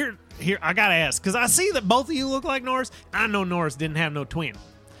 Here, I gotta ask, because I see that both of you look like Norris. I know Norris didn't have no twin.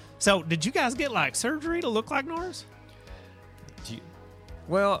 So, did you guys get like surgery to look like Norris?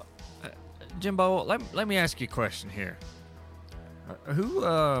 Well, Jimbo, let me ask you a question here. Who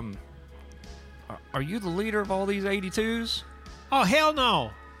are you the leader of all these 82s? Oh, hell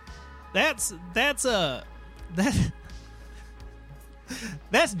no. That's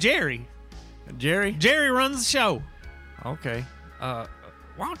Jerry. Jerry? Jerry runs the show. Okay. Why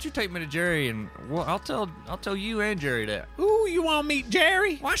don't you take me to Jerry, and well, I'll tell you and Jerry that. Ooh, you want to meet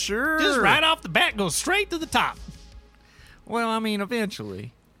Jerry? Why, sure. Just right off the bat, go straight to the top. Well, I mean,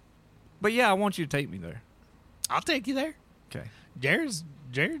 eventually. But yeah, I want you to take me there. I'll take you there. Okay. Jerry's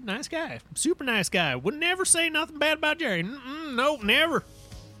a nice guy. Super nice guy. Would never say nothing bad about Jerry. Nope, never.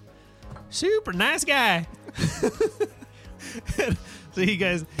 Super nice guy. So you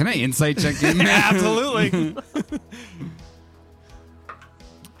guys... Can I insight check in? Absolutely.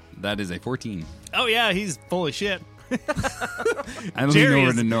 That is a 14. Oh yeah, he's full of shit. I lean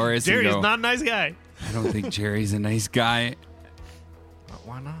over to Norris Jerry's and go, not a nice guy. I don't think Jerry's a nice guy.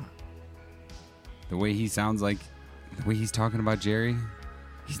 Why not? The way he sounds like, the way he's talking about Jerry,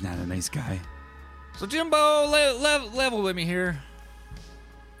 he's not a nice guy. So Jimbo, level with me here.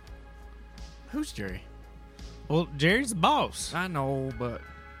 Who's Jerry? Well, Jerry's the boss. I know, but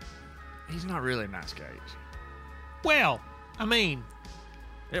he's not really a nice guy. Well, I mean,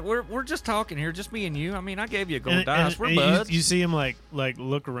 We're just talking here, just me and you. I mean, I gave you a gold and- dice. and We're you- buds. You see him like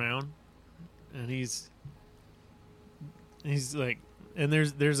look around, and he's like, and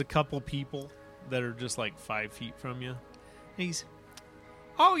there's a couple people that are just like 5 feet from you.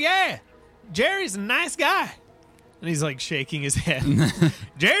 Oh yeah, Jerry's a nice guy, and he's like shaking his head.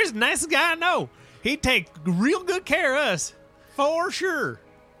 Jerry's the nicest guy I know. He'd take real good care of us, for sure.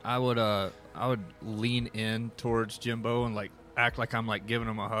 I would lean in towards Jimbo and like act like I'm like giving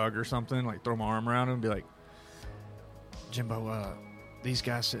him a hug or something, like throw my arm around him and be like, Jimbo, these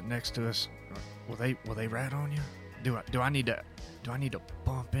guys sitting next to us, will they rat on you? Do I need to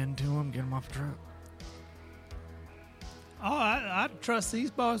bump into them, get them off the truck? Oh, I trust these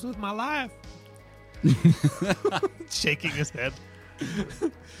boys with my life. Shaking his head.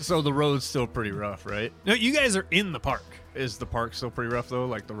 So the road's still pretty rough, right? No, you guys are in the park. Is the park still pretty rough though?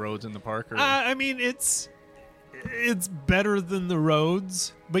 Like the roads in the park? Or? I mean, it's better than the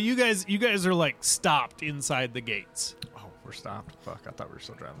roads, but you guys are like stopped inside the gates. Oh, we're stopped. Fuck, I thought we were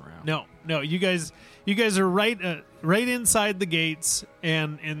still driving around. No, you guys are right inside the gates,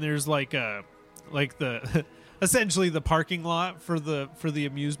 and there's like the essentially the parking lot for the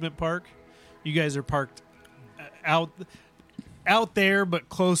amusement park. You guys are parked out there, but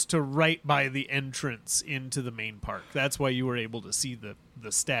close to right by the entrance into the main park. That's why you were able to see the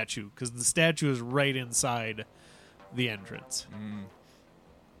statue, because the statue is right inside the entrance.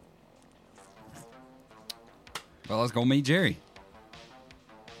 Well, let's go meet Jerry.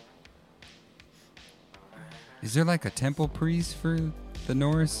 Is there like a temple priest for the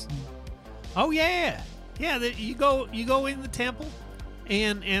Norris? Oh yeah. You go in the temple,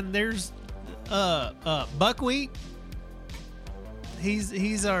 and there's Buckwheat.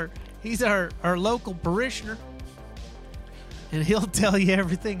 He's our local parishioner, and he'll tell you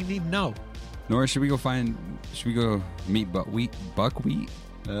everything you need to know. Norris, should we go meet Buckwheat?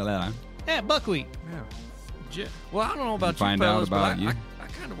 Yeah, Buckwheat. Yeah. Well, I don't know about Find you out fellas, about but you. I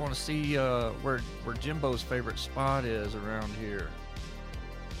kind of want to see where Jimbo's favorite spot is around here.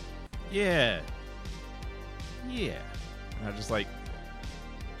 Yeah. And I just like,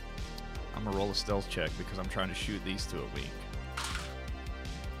 I'm gonna roll a stealth check because I'm trying to shoot these two a week.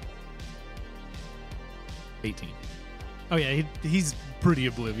 18. Oh yeah, he's pretty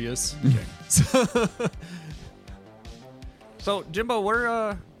oblivious. Okay. So Jimbo,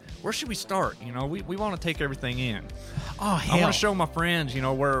 where should we start? You know, we want to take everything in. Oh hell! I want to show my friends, you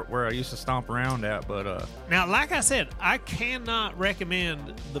know, where I used to stomp around at, but Now, like I said, I cannot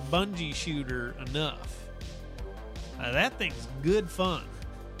recommend the bungee shooter enough. That thing's good fun.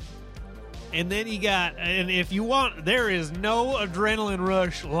 And then and if you want, there is no adrenaline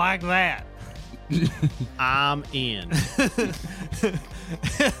rush like that. I'm in.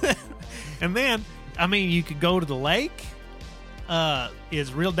 And then, I mean, you could go to the lake.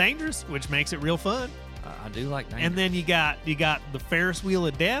 It's real dangerous, which makes it real fun. I do like danger. And then you got the Ferris wheel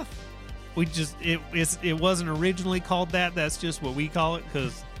of death. It wasn't originally called that. That's just what we call it,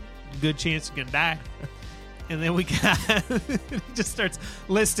 because good chance you can die. And then we got it just starts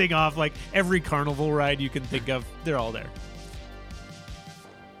listing off like every carnival ride you can think of. They're all there.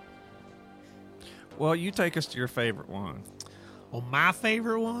 Well, you take us to your favorite one. Well, my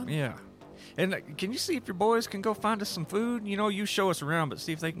favorite one. Yeah. And can you see if your boys can go find us some food? You know, you show us around, but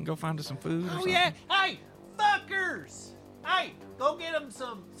see if they can go find us some food. or Oh something. yeah! Hey, fuckers! Hey, go get them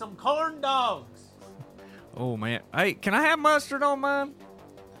some corn dogs. Oh man. Hey, can I have mustard on mine?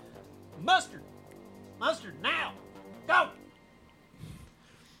 Mustard now. Go.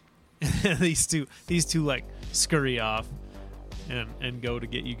 these two like scurry off and go to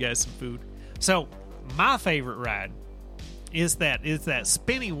get you guys some food. So my favorite ride is that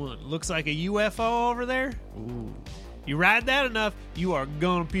spinny one. Looks like a UFO over there. Ooh. You ride that enough, you are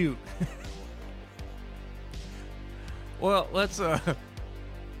gonna puke. Well, let's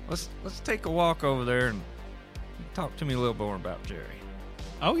take a walk over there and talk to me a little more about Jerry.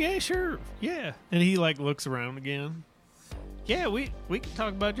 Oh yeah, sure, yeah. And he like looks around again. Yeah, we can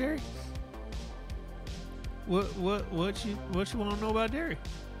talk about Jerry. What you want to know about Jerry?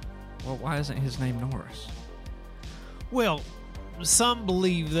 Well, why isn't his name Norris? Well, some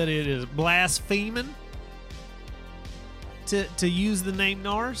believe that it is blaspheming to use the name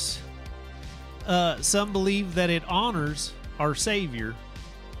Norris. Some believe that it honors our Savior.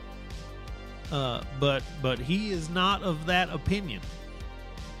 But he is not of that opinion.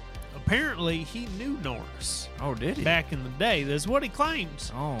 Apparently, he knew Norris Oh, did he? back in the day. That's what he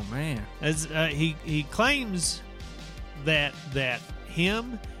claims. Oh, man. As he claims that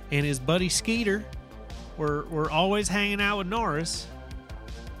him and his buddy Skeeter were always hanging out with Norris.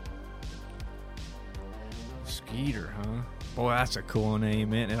 Skeeter, huh? Boy, that's a cool name,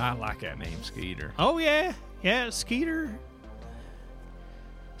 man. And I like that name, Skeeter. Oh yeah, Skeeter.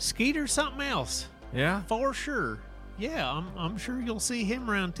 Skeeter's something else Yeah? for sure. Yeah, I'm sure you'll see him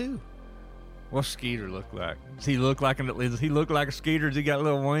around too. What's Skeeter look like? Does he look like a Skeeter? Does he got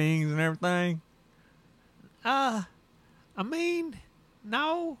little wings and everything? I mean,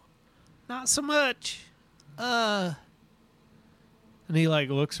 no, not so much. And he like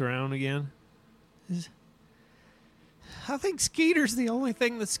looks around again. I think Skeeter's the only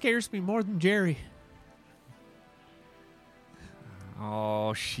thing that scares me more than Jerry.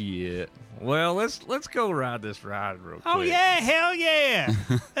 Oh, shit. Well, let's go ride this ride real quick. Oh yeah, hell yeah.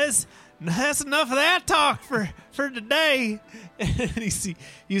 That's enough of that talk for today. And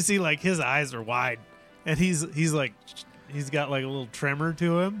you see like his eyes are wide, and he's like he's got like a little tremor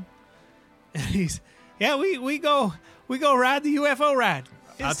to him, and we go ride the UFO ride.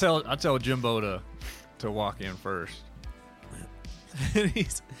 I tell Jimbo to walk in first.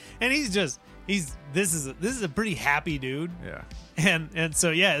 This is a pretty happy dude. Yeah. And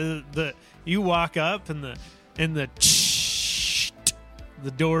so yeah, you walk up and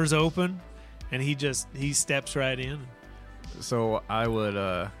the doors open, and he steps right in. So I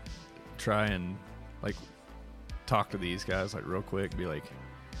would try and like talk to these guys like real quick, be like,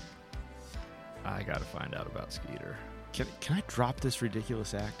 I gotta find out about Skeeter. Can I drop this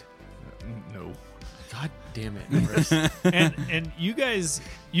ridiculous act? No. God damn it, Norris. and you guys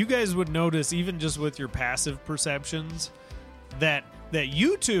would notice, even just with your passive perceptions, that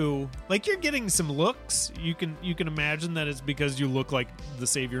you two, like, you're getting some looks. You can imagine that it's because you look like the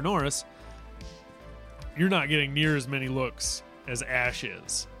Savior Norris. You're not getting near as many looks as Ash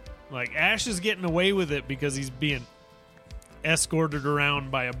is. Like, Ash is getting away with it because he's being escorted around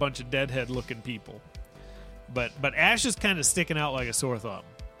by a bunch of deadhead looking people. But Ash is kind of sticking out like a sore thumb,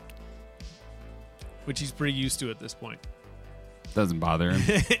 which he's pretty used to at this point. Doesn't bother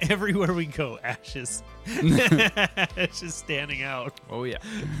him. Everywhere we go, Ash is standing out. Oh yeah.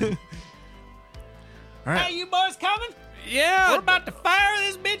 All right. Hey, you boys coming? Yeah. We're about to fire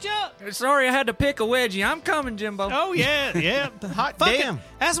this bitch up. Sorry, I had to pick a wedgie. I'm coming, Jimbo. Oh yeah. Hot Fuck it. damn.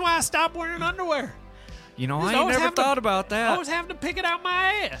 That's why I stopped wearing underwear. You know, Just I ain't always never have to- thought about I that. always having to pick it out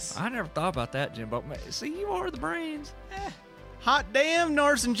my ass. I never thought about that, Jimbo. See, you are the brains. Hot damn,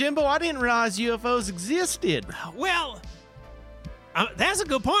 Norris and Jimbo. I didn't realize UFOs existed. Well, that's a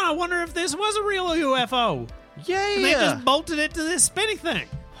good point. I wonder if this was a real UFO. Yeah. And they just bolted it to this spinny thing.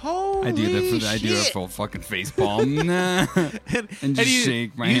 Holy I do that shit. full fucking face palm. And just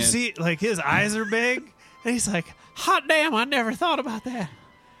shake my you head. see, like, his eyes are big, and he's like, hot damn, I never thought about that.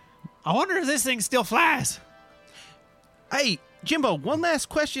 I wonder if this thing still flies. Hey, Jimbo, one last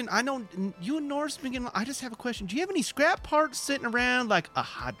question. I know you and Norris been getting. I just have a question. Do you have any scrap parts sitting around, like a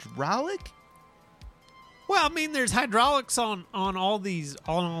hydraulic? Well, I mean, there's hydraulics on all these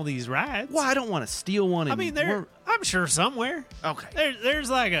rides. Well, I don't want to steal one. I and mean, work- I'm sure somewhere. Okay. There's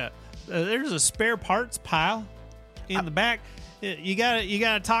like there's a spare parts pile in the back. You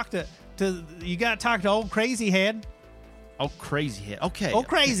gotta talk to old crazy head. Oh, crazy head. Okay. Old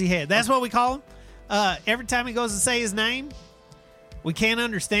crazy head. That's what we call him. Every time he goes to say his name, we can't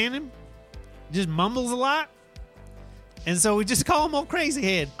understand him. Just mumbles a lot, and so we just call him Old Crazy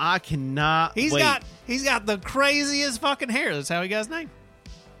Head. I cannot. He's wait. got the craziest fucking hair. That's how he got his name.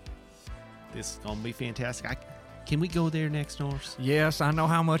 This is gonna be fantastic. Can we go there next, Norris? Yes, I know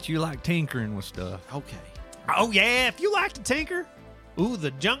how much you like tinkering with stuff. Okay. Oh yeah, if you like to tinker,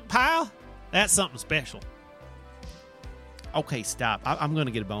 the junk pile, that's something special. Okay, stop. I'm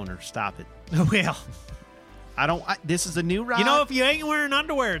gonna get a boner. Stop it. Well, I don't. This is a new ride. you know, if you ain't wearing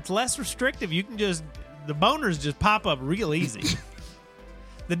underwear, it's less restrictive. You can the boners just pop up real easy.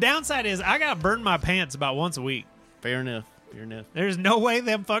 The downside is I gotta burn my pants about once a week. Fair enough. Fair enough. There's no way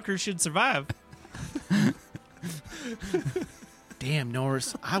them fuckers should survive. Damn,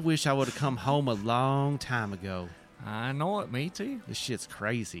 Norris. I wish I would have come home a long time ago. I know it, me too. This shit's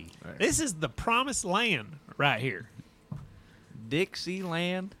crazy. This is the promised land right here.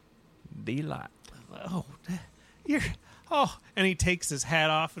 Dixieland Delight. Oh, and he takes his hat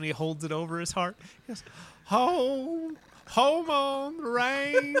off and he holds it over his heart. He goes, home on the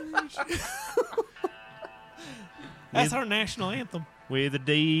range. That's our national anthem. With the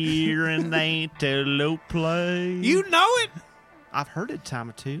deer and the antelope play. You know it? I've heard it a time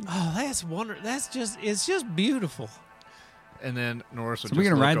or two. Oh, that's wonderful. It's just beautiful. And then Norris would So just we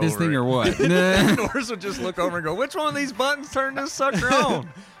gonna look ride this over thing it. or what? Norris would just look over and go, which one of these buttons turned this sucker on?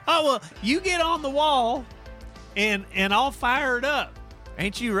 Oh, well, you get on the wall, and I'll fire it up.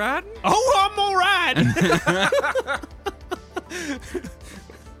 Ain't you riding? Oh, I'm gonna ride.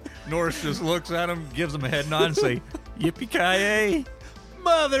 Norris just looks at him, gives him a head nod, and say, "Yippee-ki-yay,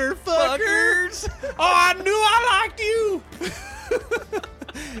 Motherfuckers! Oh, I knew I liked you.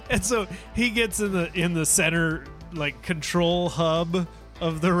 And so he gets in the center, like, control hub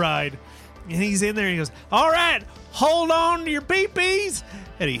of the ride, and he's in there. And he goes, "All right, hold on to your pee-pees,"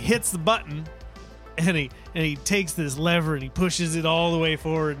 and he hits the button, and he takes this lever and he pushes it all the way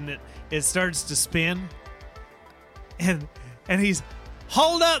forward, and it starts to spin, and he's,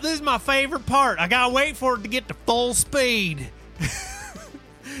 "Hold up, this is my favorite part. I gotta wait for it to get to full speed."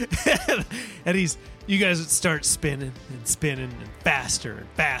 And you guys start spinning and spinning and faster and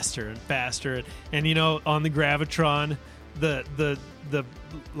faster and faster, and you know, on the gravitron, the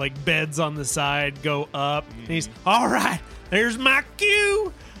like beds on the side go up, and he's, "All right, there's my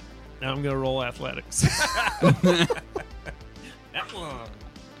cue. Now I'm gonna roll athletics." That one.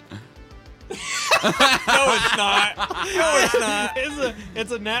 No, it's not. No, it's not.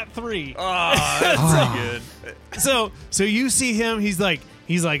 It's a nat 3. Oh, that's pretty good. So you see him, he's like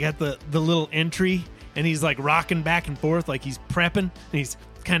at the little entry, and he's like rocking back and forth like he's prepping, and he's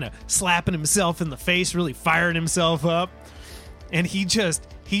kind of slapping himself in the face, really firing himself up, and he just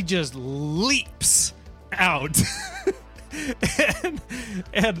leaps out.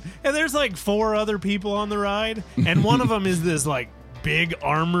 and there's like 4 other people on the ride, and one of them is this like big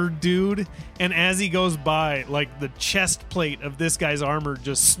armored dude, and as he goes by, like, the chest plate of this guy's armor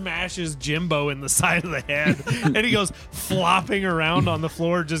just smashes Jimbo in the side of the head, and he goes flopping around on the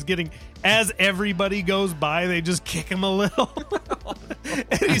floor, just getting, as everybody goes by, they just kick him a little.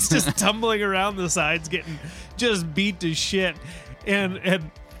 And he's just tumbling around the sides, getting just beat to shit. And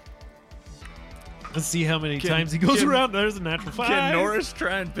let's see how many times he goes around. There's a natural 5. Can Norris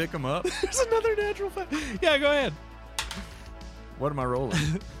try and pick him up? There's another natural 5. Yeah, go ahead. What am I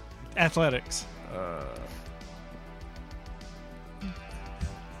rolling? Athletics.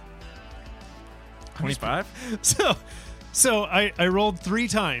 25? So I rolled 3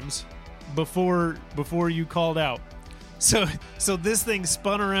 times before you called out. So this thing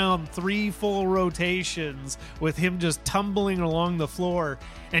spun around 3 full rotations with him just tumbling along the floor,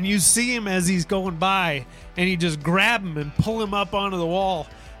 and you see him as he's going by, and you just grab him and pull him up onto the wall,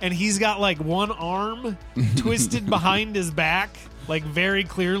 and he's got like one arm twisted behind his back, like very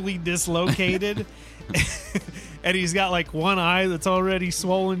clearly dislocated. And he's got like one eye that's already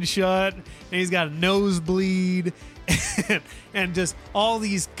swollen shut, and he's got a nosebleed, and just all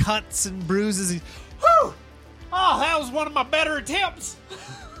these cuts and bruises. Whew! Oh, that was one of my better attempts.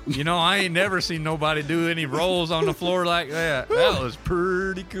 You know, I ain't never seen nobody do any rolls on the floor like that. That was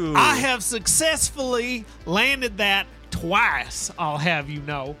pretty cool. I have successfully landed that twice, I'll have you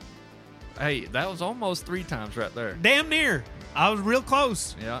know. Hey, that was almost 3 times right there. Damn near. I was real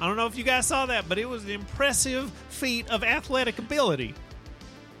close. Yeah. I don't know if you guys saw that, but it was an impressive feat of athletic ability.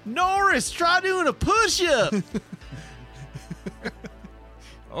 Norris, try doing a push-up.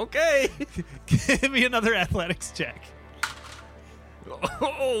 Okay. Give me another athletics check.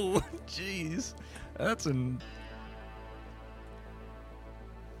 Oh, jeez. That's an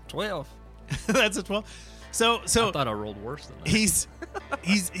 12. That's a 12. So I thought I rolled worse than that.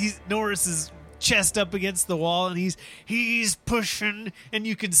 he's Norris's chest up against the wall, and he's pushing, and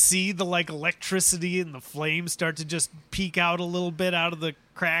you can see the like electricity and the flames start to just peek out a little bit out of the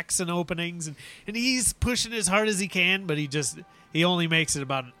cracks and openings, and he's pushing as hard as he can, but he only makes it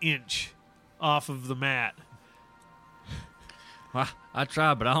about an inch off of the mat. I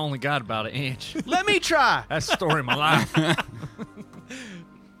tried, but I only got about an inch. Let me try. That's the story of my life.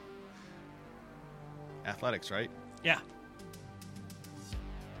 Athletics, right? Yeah.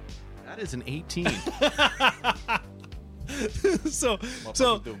 That is an 18. So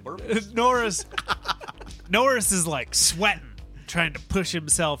Norris is like sweating, trying to push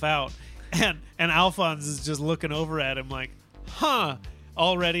himself out, and Alphonse is just looking over at him like, huh,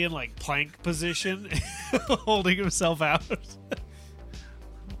 already in like plank position, holding himself out.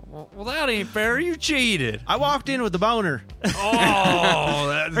 Well, that ain't fair. You cheated. I walked in with the boner. Oh,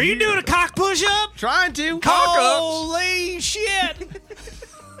 that's Are you doing a cock push-up? Trying to. Holy shit!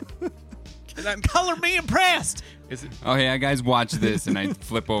 Color me impressed. Is it? Oh, yeah, guys, watch this. And I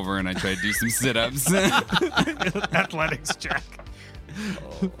flip over and I try to do some sit-ups. Athletics check.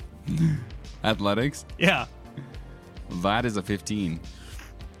 Athletics? Yeah. That is a 15.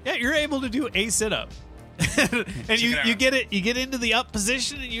 Yeah, you're able to do a sit-up. And you get into the up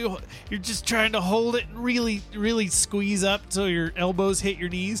position, and you're just trying to hold it and really, really squeeze up till your elbows hit your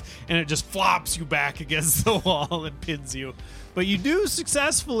knees, and it just flops you back against the wall and pins you. But you do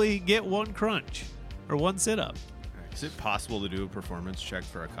successfully get one crunch or one sit-up. Is it possible to do a performance check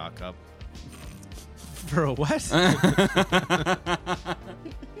for a cock up? For a what?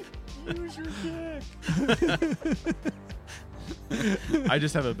 Use your dick. I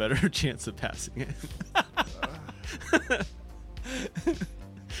just have a better chance of passing it.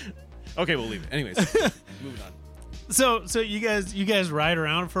 Okay, we'll leave it. Anyways, moving on. So you guys ride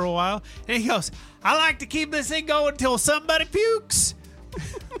around for a while, and he goes, "I like to keep this thing going until somebody pukes."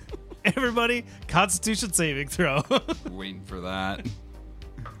 Everybody, Constitution saving throw. Waiting for that.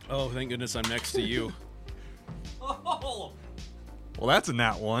 Oh, thank goodness I'm next to you. Well, that's a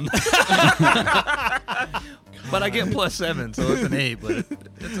nat 1. But I get +7, so it's an 8, but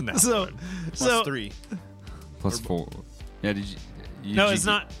it's a nat 1. Plus 3. Plus 4. Yeah, did you No, it's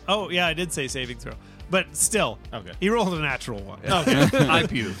not. Oh, yeah, I did say saving throw, but still, Okay. he rolled a natural one. Okay. I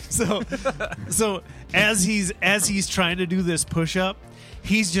puke. So as he's trying to do this push up,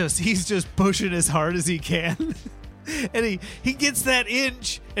 he's just pushing as hard as he can, and he gets that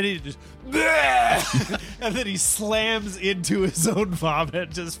inch, and he just and then he slams into his own vomit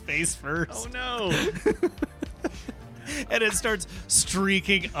just face first. Oh no. And it starts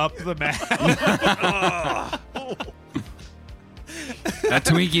streaking up the mat. That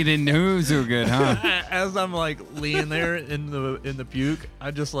Twinkie didn't do so good, huh? As I'm like laying there in the puke,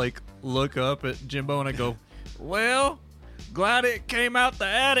 I just like look up at Jimbo and I go, "Well, glad it came out the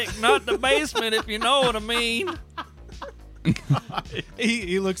attic, not the basement, if you know what I mean."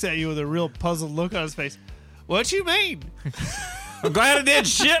 He looks at you with a real puzzled look on his face. What you mean? I'm glad I didn't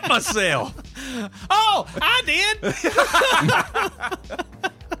shit myself. Oh, I did.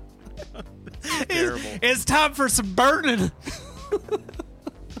 Terrible. It's time for some burning.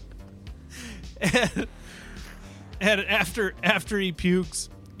 and after he pukes,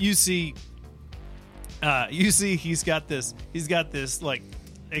 you see he's got this like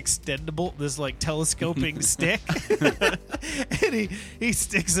extendable, this like telescoping stick, and he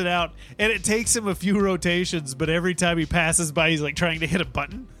sticks it out, and it takes him a few rotations, but every time he passes by, he's like trying to hit a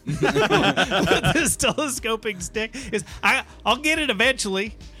button. This telescoping stick is, I'll get it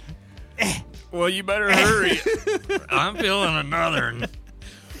eventually. Well, you better hurry. I'm feeling another.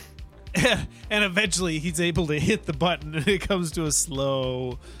 And eventually he's able to hit the button, and it comes to a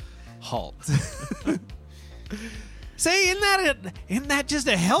slow halt. Say, isn't that just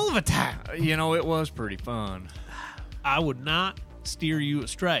a hell of a time? You know, it was pretty fun. I would not steer you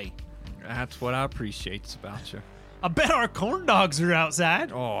astray. That's what I appreciate about you. I bet our corn dogs are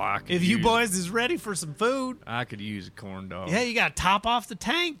outside. Oh, If you boys is ready for some food. I could use a corn dog. Yeah, you got to top off the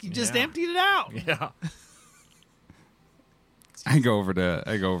tank. You just Yeah. emptied it out. Yeah. I go over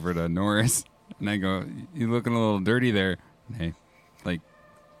to Norris, and I go, "You looking a little dirty there." And hey, like,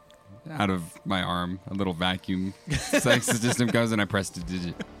 out of my arm, a little vacuum sex system goes, and I press the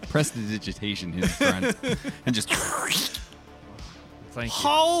digitation in front, and just. Thank you.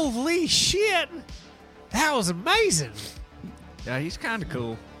 Holy shit. That was amazing. Yeah, he's kind of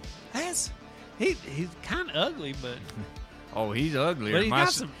cool. He's kind of ugly, but Oh, he's uglier. But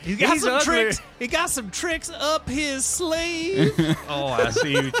he's got some uglier. tricks. He got some tricks up his sleeve. Oh, I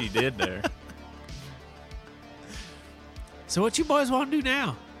see what you did there. So what you boys want to do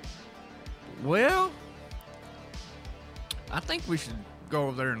now? Well, I think we should go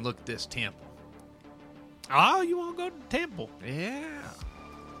over there and look at this temple. Oh, you want to go to the temple? Yeah.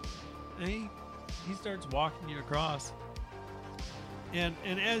 And he starts walking you across. And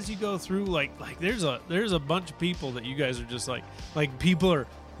as you go through, like there's a bunch of people that you guys are just like people are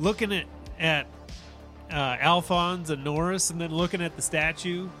looking at Alphonse and Norris, and then looking at the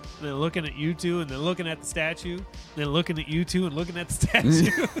statue, and then looking at you two, and then looking at the statue, and then looking at you two, and looking at the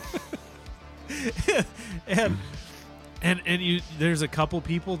statue. and you, there's a couple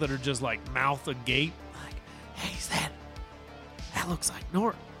people that are just like mouth agape, like, hey, that looks like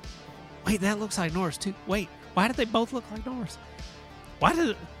Norris. Wait, that looks like Norris too. Wait, why did they both look like Norris?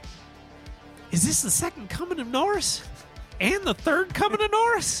 Is this the second coming of Norris? And the third coming of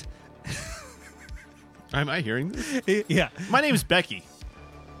Norris? Am I hearing this? Yeah. My name's Becky.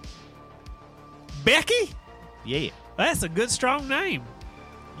 Becky? Yeah. That's a good, strong name.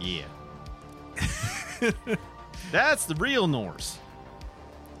 Yeah. That's the real Norse.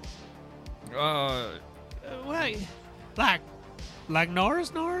 Wait, like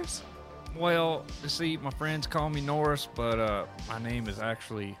Norris? Well, you see, my friends call me Norris, but my name is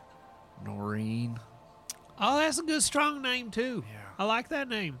actually Noreen. Oh, that's a good, strong name too. Yeah. I like that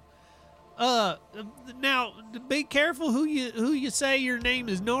name. Now be careful who you say your name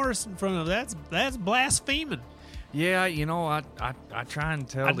is Norris in front of. That's blaspheming. Yeah, you know, I try and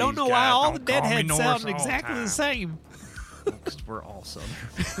tell I don't these know guys, why all the "Don't call me deadheads Norris sound all exactly the time." same. 'Cause we're all Southern.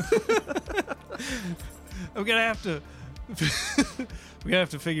 I'm gonna have to. We're gonna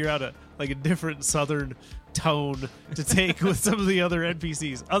have to figure out a different Southern tone to take with some of the other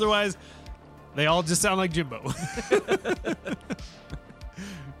NPCs. Otherwise, they all just sound like Jimbo.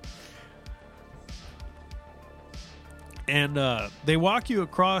 And they walk you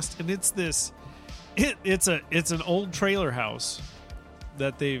across, and it's this. It's an old trailer house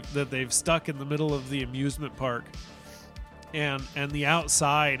that they've stuck in the middle of the amusement park, and the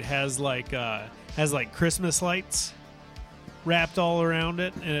outside has Christmas lights wrapped all around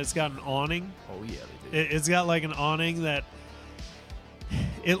it, and it's got an awning. Oh yeah, they do. It's got like an awning that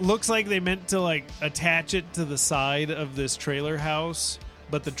it looks like they meant to like attach it to the side of this trailer house,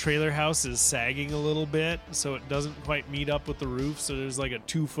 but the trailer house is sagging a little bit, so it doesn't quite meet up with the roof. So there's like a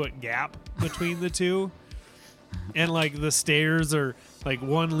 2-foot gap between the two, and like the stairs are like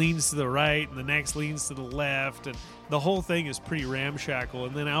one leans to the right and the next leans to the left, and the whole thing is pretty ramshackle.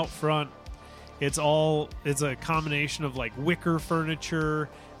 And then out front, it's a combination of like wicker furniture,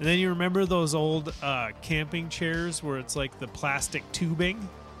 and then you remember those old camping chairs where it's like the plastic tubing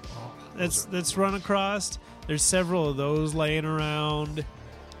that's run across. There's several of those laying around,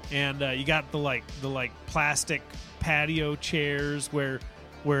 and you got the plastic patio chairs where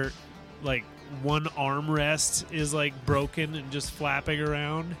like one armrest is like broken and just flapping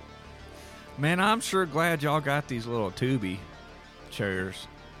around. Man, I'm sure glad y'all got these little tubey chairs.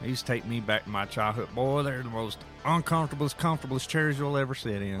 They used to take me back to my childhood. Boy, they're the most comfortablest chairs you'll ever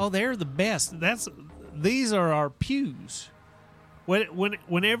sit in. Oh, they're the best. These are our pews.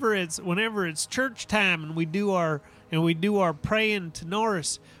 Whenever it's church time and we do our praying to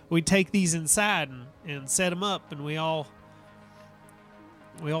Norris, we take these inside and set them up, and we all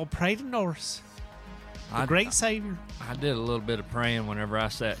pray to Norris, the great Savior. I did a little bit of praying whenever I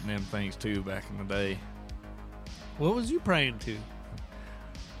sat in them things too back in the day. What was you praying to?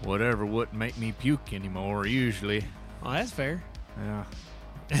 Whatever wouldn't make me puke anymore, usually. Oh, that's fair. Yeah.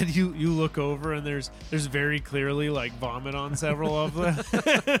 And you look over, and there's very clearly like vomit on several of them.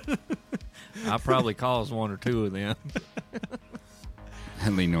 I probably caused one or two of them. I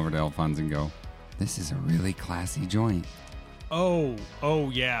lean over to Alphonse and go, "This is a really classy joint." Oh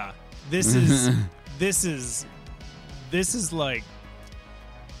yeah. This is like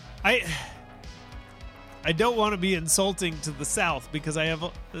I don't want to be insulting to the South because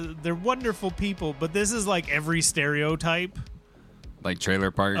they're wonderful people, but this is like every stereotype Like trailer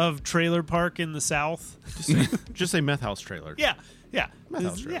park. of trailer park in the South. Just say meth house trailer. Yeah. Meth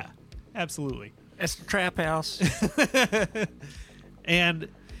house trailer. Yeah, absolutely. It's the trap house. And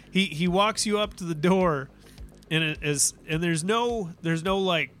he walks you up to the door, and there's no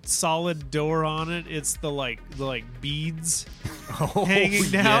like solid door on it. It's the beads hanging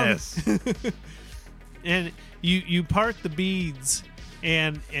down. Yes. And you part the beads,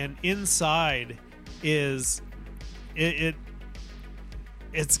 and inside is it's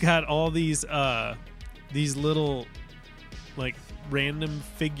got all these little like random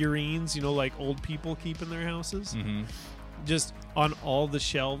figurines, like old people keep in their houses, Mm-hmm. just on all the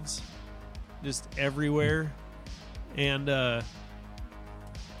shelves, just everywhere. And there,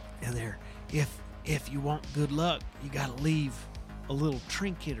 if you want good luck, you gotta leave a little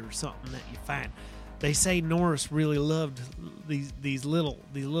trinket or something that you find. They say Norris really loved these little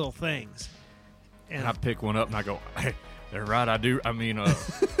things. And I pick one up and I go, "Hey, they're right. I do. I mean, I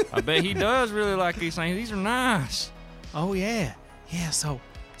bet he does really like these things. These are nice." Oh yeah. So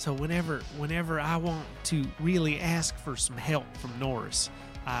whenever I want to really ask for some help from Norris,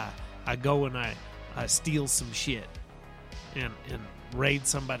 I go and I steal some shit and raid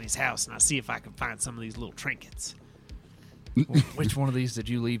somebody's house, and I see if I can find some of these little trinkets. Which one of these did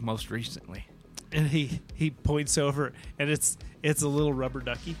you leave most recently? And he points over, and it's a little rubber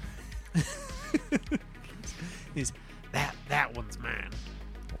ducky. He's that one's mine.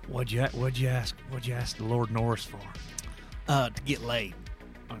 What'd you ask the Lord Norris for? To get laid.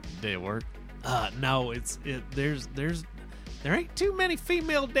 Did it work? No, there ain't too many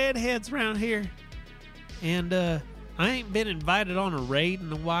female deadheads around here, and I ain't been invited on a raid in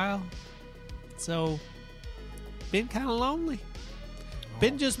a while, so been kind of lonely.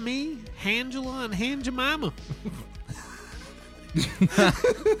 Been just me, Angela, and Han Jemima.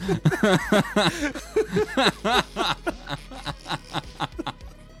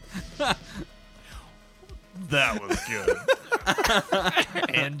 That was good.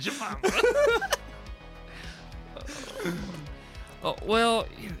 And Jemima. Well,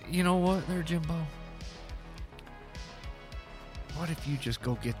 you know what there, Jimbo? What if you just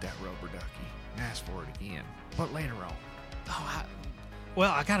go get that rubber ducky and ask for it again, but later on?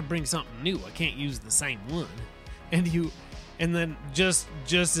 Well, I got to bring something new. I can't use the same one. And then just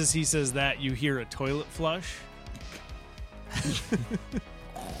as he says that, you hear a toilet flush.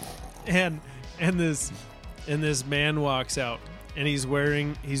 and this man walks out, and he's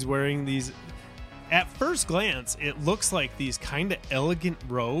wearing these. At first glance, it looks like these kind of elegant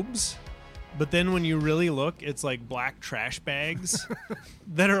robes, but then when you really look, it's like black trash bags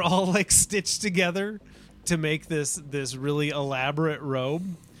that are all like stitched together to make this really elaborate robe.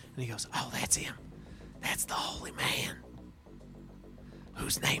 And he goes, "Oh, that's him. That's the holy man,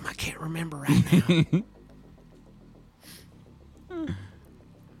 whose name I can't remember right now."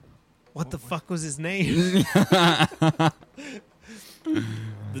 What the fuck was his name?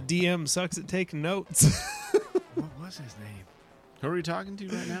 The DM sucks at taking notes. What was his name? Who are we talking to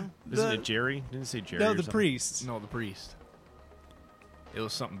right now? Isn't it Jerry? Didn't it say Jerry? No, or the something? priest. No, the priest. It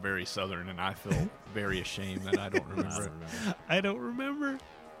was something very southern, and I feel very ashamed that I don't remember it. I don't remember.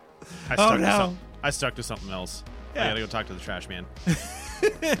 I stuck to something else. Yeah. I gotta go talk to the trash man.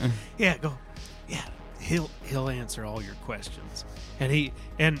 Yeah, go. Yeah, he'll answer all your questions. And he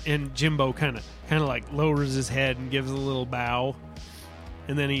and Jimbo kind of like lowers his head and gives a little bow.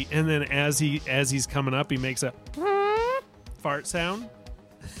 And then as he's coming up, he makes a fart sound,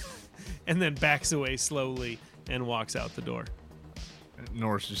 and then backs away slowly and walks out the door.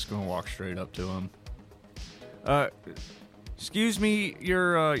 Norris just gonna walk straight up to him. Excuse me,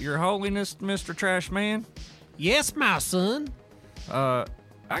 your holiness, Mr. Trash Man. Yes, my son. I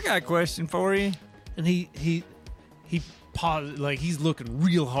got a question for you. And he paused, like he's looking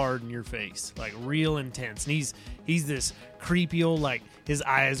real hard in your face, like real intense. And he's this creepy old, like his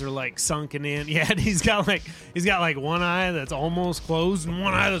eyes are like sunken in. Yeah, and he's got like one eye that's almost closed and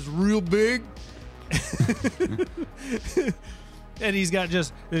one eye that's real big. And he's got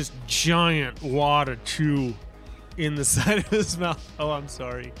just this giant wad of chew in the side of his mouth. Oh, I'm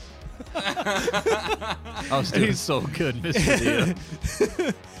sorry. I was doing so good, Mr.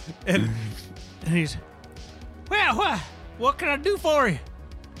 Dia. and he's, well, what can I do for you?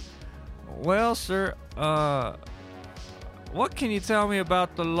 Well, sir, what can you tell me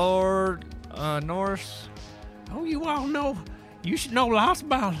about the Lord Norris? Oh, you all know. You should know lots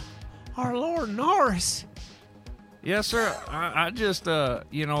about our Lord Norris. Yes, sir. I just, my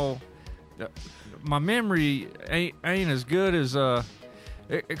memory ain't as good as,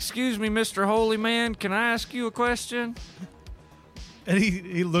 excuse me, Mr. Holy Man, can I ask you a question? And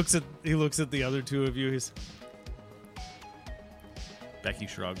he looks at the other two of you. He's, Becky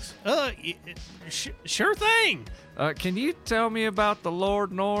shrugs. Sure thing. Can you tell me about the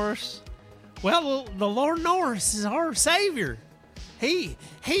Lord Norris? Well, the Lord Norris is our Savior. He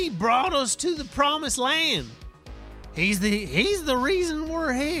brought us to the promised land. He's the reason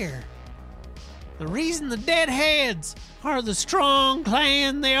we're here. The reason the deadheads are the strong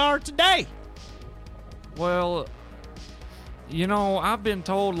clan they are today. Well, I've been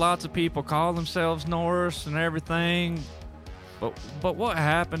told lots of people call themselves Norris and everything, but what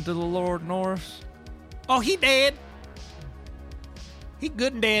happened to the Lord Norris? Oh, he dead. He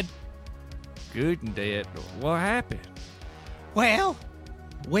good and dead. Good and dead. What happened? Well,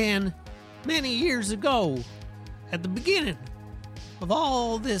 when many years ago, at the beginning of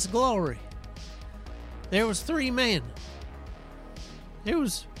all this glory, there was three men. There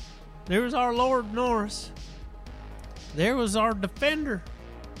was our Lord Norris. There was our defender,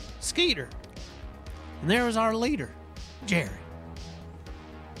 Skeeter. And there was our leader, Jerry.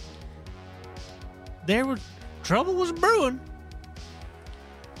 Trouble was brewing.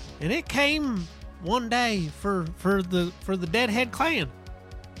 And it came one day for the Deadhead clan.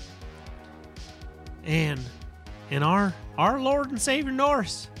 And our Lord and Savior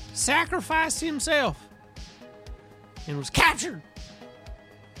Norris sacrificed himself and was captured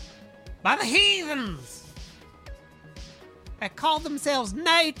by the heathens that called themselves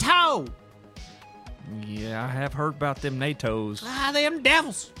NATO. Yeah, I have heard about them NATOs. Them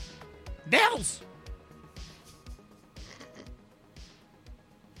devils. Devils.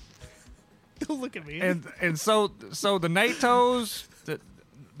 Don't look at me. And so the NATOs, the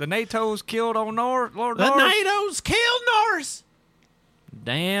NATOs killed on Lord Norris? The NATOs killed Norris.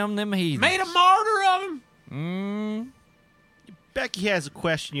 Damn them heathens. Made a martyr of him. Becky has a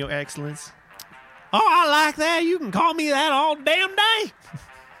question, Your Excellence. Oh, I like that. You can call me that all damn day.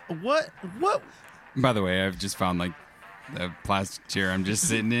 What? By the way, I've just found like the plastic chair I'm just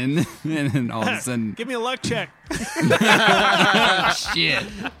sitting in, and then all of a sudden, Give me a luck check. shit.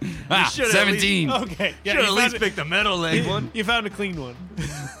 should at 17. Okay. Yeah, Should at you least found pick the metal leg one. You found a clean one.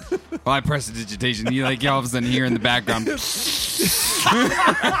 Well, I press the digitation. You all of a sudden hear in the background.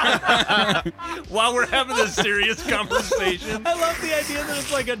 While we're having this serious conversation. I love the idea that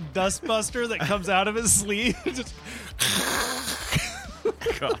it's like a dustbuster that comes out of his sleeve. Just,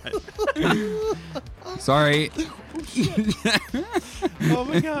 Sorry. oh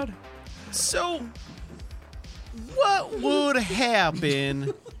my god. So, what would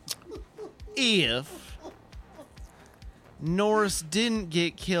happen if Norris didn't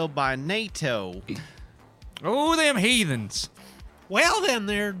get killed by NATO? Oh, them heathens. Well, then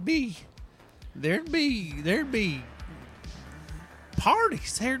there'd be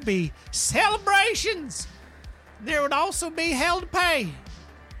parties. There'd be celebrations. There would also be hell to pay.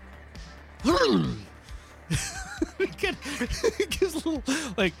 He gives a little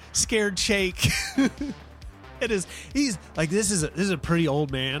like scared shake. He's like this is a pretty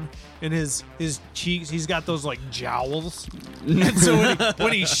old man, and his cheeks, he's got those like jowls, and so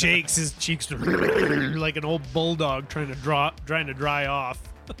when he shakes, his cheeks are like an old bulldog trying to dry off.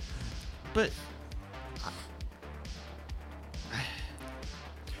 But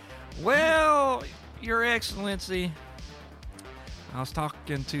Well, Your Excellency, I was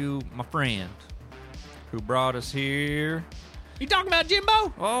talking to my friend who brought us here. You talking about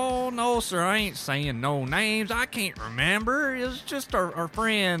Jimbo? Oh, no, sir. I ain't saying no names. I can't remember. It was just our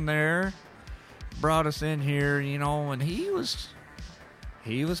friend there brought us in here, you know, and he was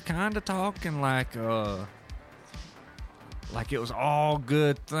kind of talking like it was all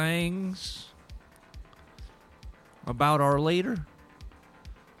good things about our leader.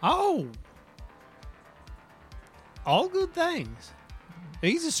 Oh, all good things.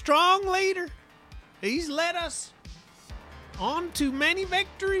 He's a strong leader. He's led us on to many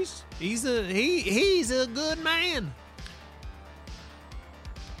victories. He's a good man.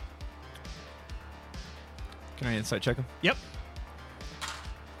 Can I insight check him? Yep.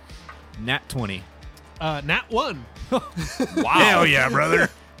 Nat 20. Nat 1. Wow. Hell yeah, brother.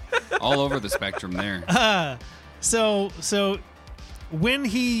 All over the spectrum there. So when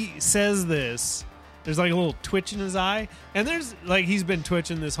he says this, there's like a little twitch in his eye, and there's like he's been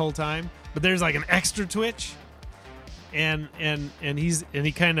twitching this whole time, but there's like an extra twitch, and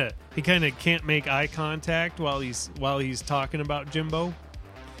he kind of can't make eye contact while he's talking about Jimbo,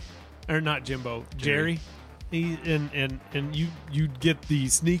 or not Jimbo, Jerry. And you get the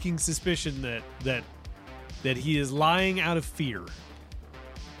sneaking suspicion that he is lying out of fear.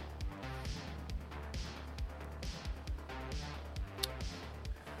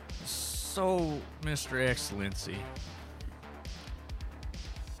 So, Mr. Excellency,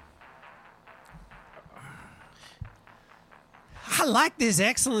 I like this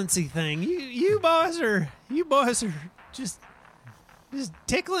excellency thing. You boys are just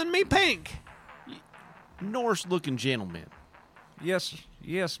tickling me pink. Norris-looking gentleman. yes,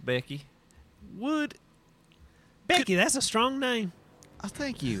 Becky. Would Becky, that's a strong name.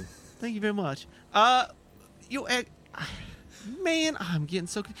 thank you very much. Man, I'm getting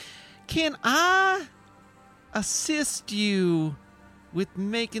so. Can I assist you with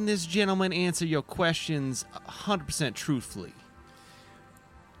making this gentleman answer your questions 100% truthfully?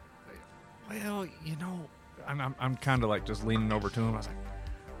 Well, you know, I'm kind of like just leaning over to him. I was like,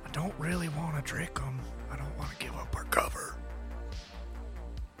 I don't really want to trick him. I don't want to give up our cover.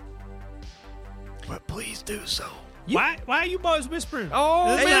 But please do so. Why are you boys whispering?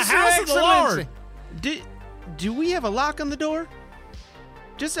 Oh, This is the Mr. house of the Lord. Do we have a lock on the door?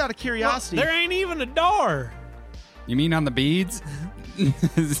 Just out of Well, curiosity. there ain't even a door. You mean on the beads?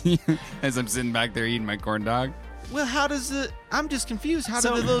 As I'm sitting back there eating my corn dog. Well, how does the? I'm just confused. How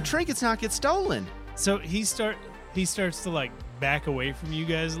So- did the little trinkets not get stolen? So he starts to like back away from you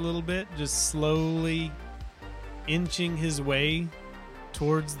guys a little bit, just slowly inching his way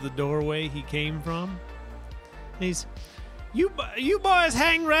towards the doorway he came from. And he's, you boys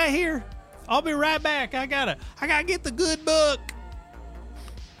hang right here. I'll be right back. I gotta get the good book.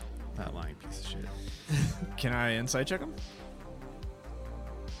 That lying piece of shit. Can I insight check him?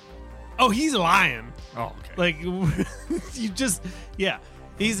 Oh, he's lying. Oh, okay. Like you just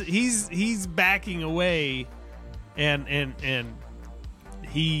he's backing away, and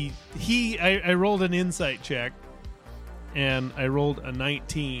I rolled an insight check, and I rolled a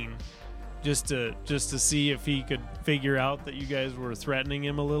 19 just to see if he could figure out that you guys were threatening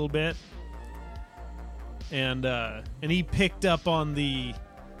him a little bit, and he picked up on the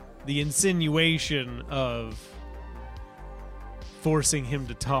insinuation of forcing him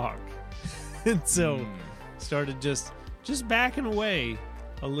to talk. And so started just just backing away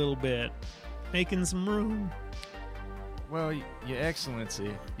a little bit, making some room. Well, Your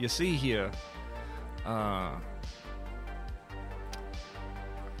Excellency, you see here, I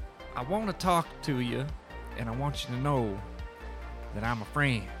want to talk to you, and I want you to know that I'm a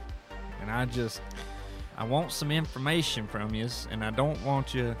friend, and I want some information from you, and I don't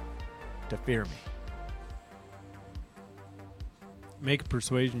want you to fear me. Make a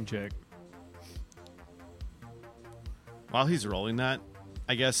persuasion check. While he's rolling that,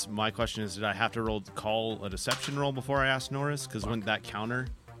 I guess my question is, did I have to call a deception roll before I asked Norris? Because wouldn't that counter?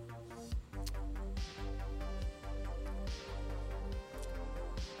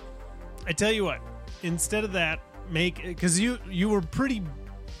 I tell you what, instead of that, because you were pretty,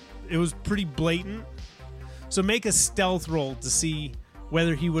 it was pretty blatant. So make a stealth roll to see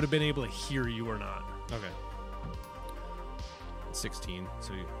whether he would have been able to hear you or not. Okay. 16.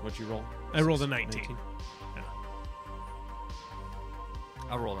 So what'd you roll? I rolled a 19. Yeah.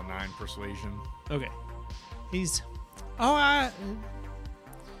 I rolled a 9 persuasion. Okay. He's,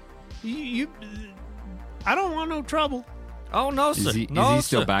 you I don't want no trouble. Oh, no, sir. Is he no,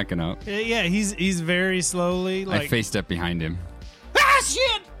 still sir. backing up? Yeah, he's very slowly like. I face step behind him Ah,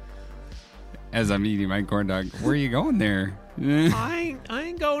 shit! as I'm eating my corn dog. Where are you going there? I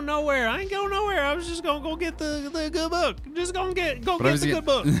ain't going nowhere. I was just gonna go get the good book. Just gonna get I was the good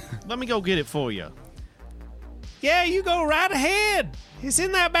book. Let me go get it for you. Yeah, you go right ahead. It's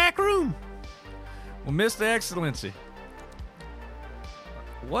in that back room. Well, Mr. Excellency,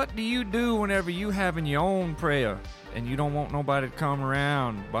 what do you do whenever you having your own prayer and you don't want nobody to come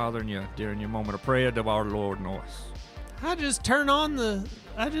around bothering you during your moment of prayer to our Lord Norris? I just turn on the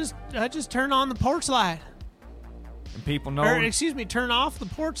porch light. And people know. Or excuse me, turn off the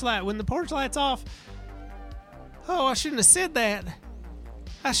porch light. When the porch light's off. Oh, I shouldn't have said that.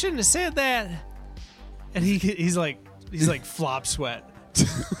 And he's like flop sweat.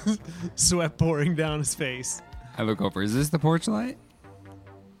 Sweat pouring down his face. I look over. Is this the porch light?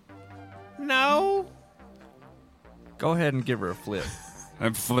 No. Go ahead and give her a flip. I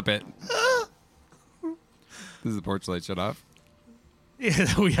flip it. Does the porch light shut off? Yeah,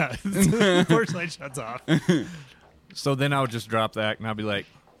 the porch light shuts off. So then I would just drop the act and I'd be like,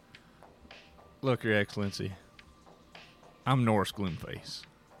 look, Your Excellency, I'm Norris Gloomface.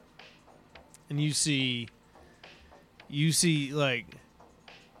 And you see like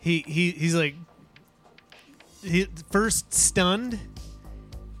he's like first stunned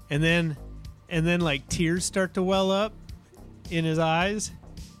and then like tears start to well up in his eyes,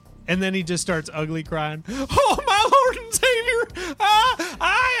 and then he just starts ugly crying. Oh, my Lord and Savior,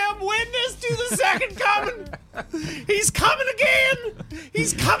 I am witness to the second coming. He's coming again.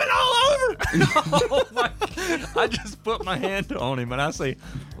 He's coming all over. Oh my! I just put my hand on him and I say,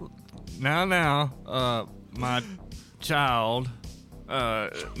 now, my child,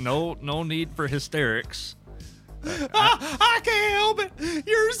 no need for hysterics. I can't help it.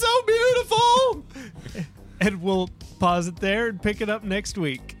 You're so beautiful. And we'll pause it there and pick it up next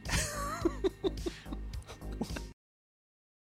week.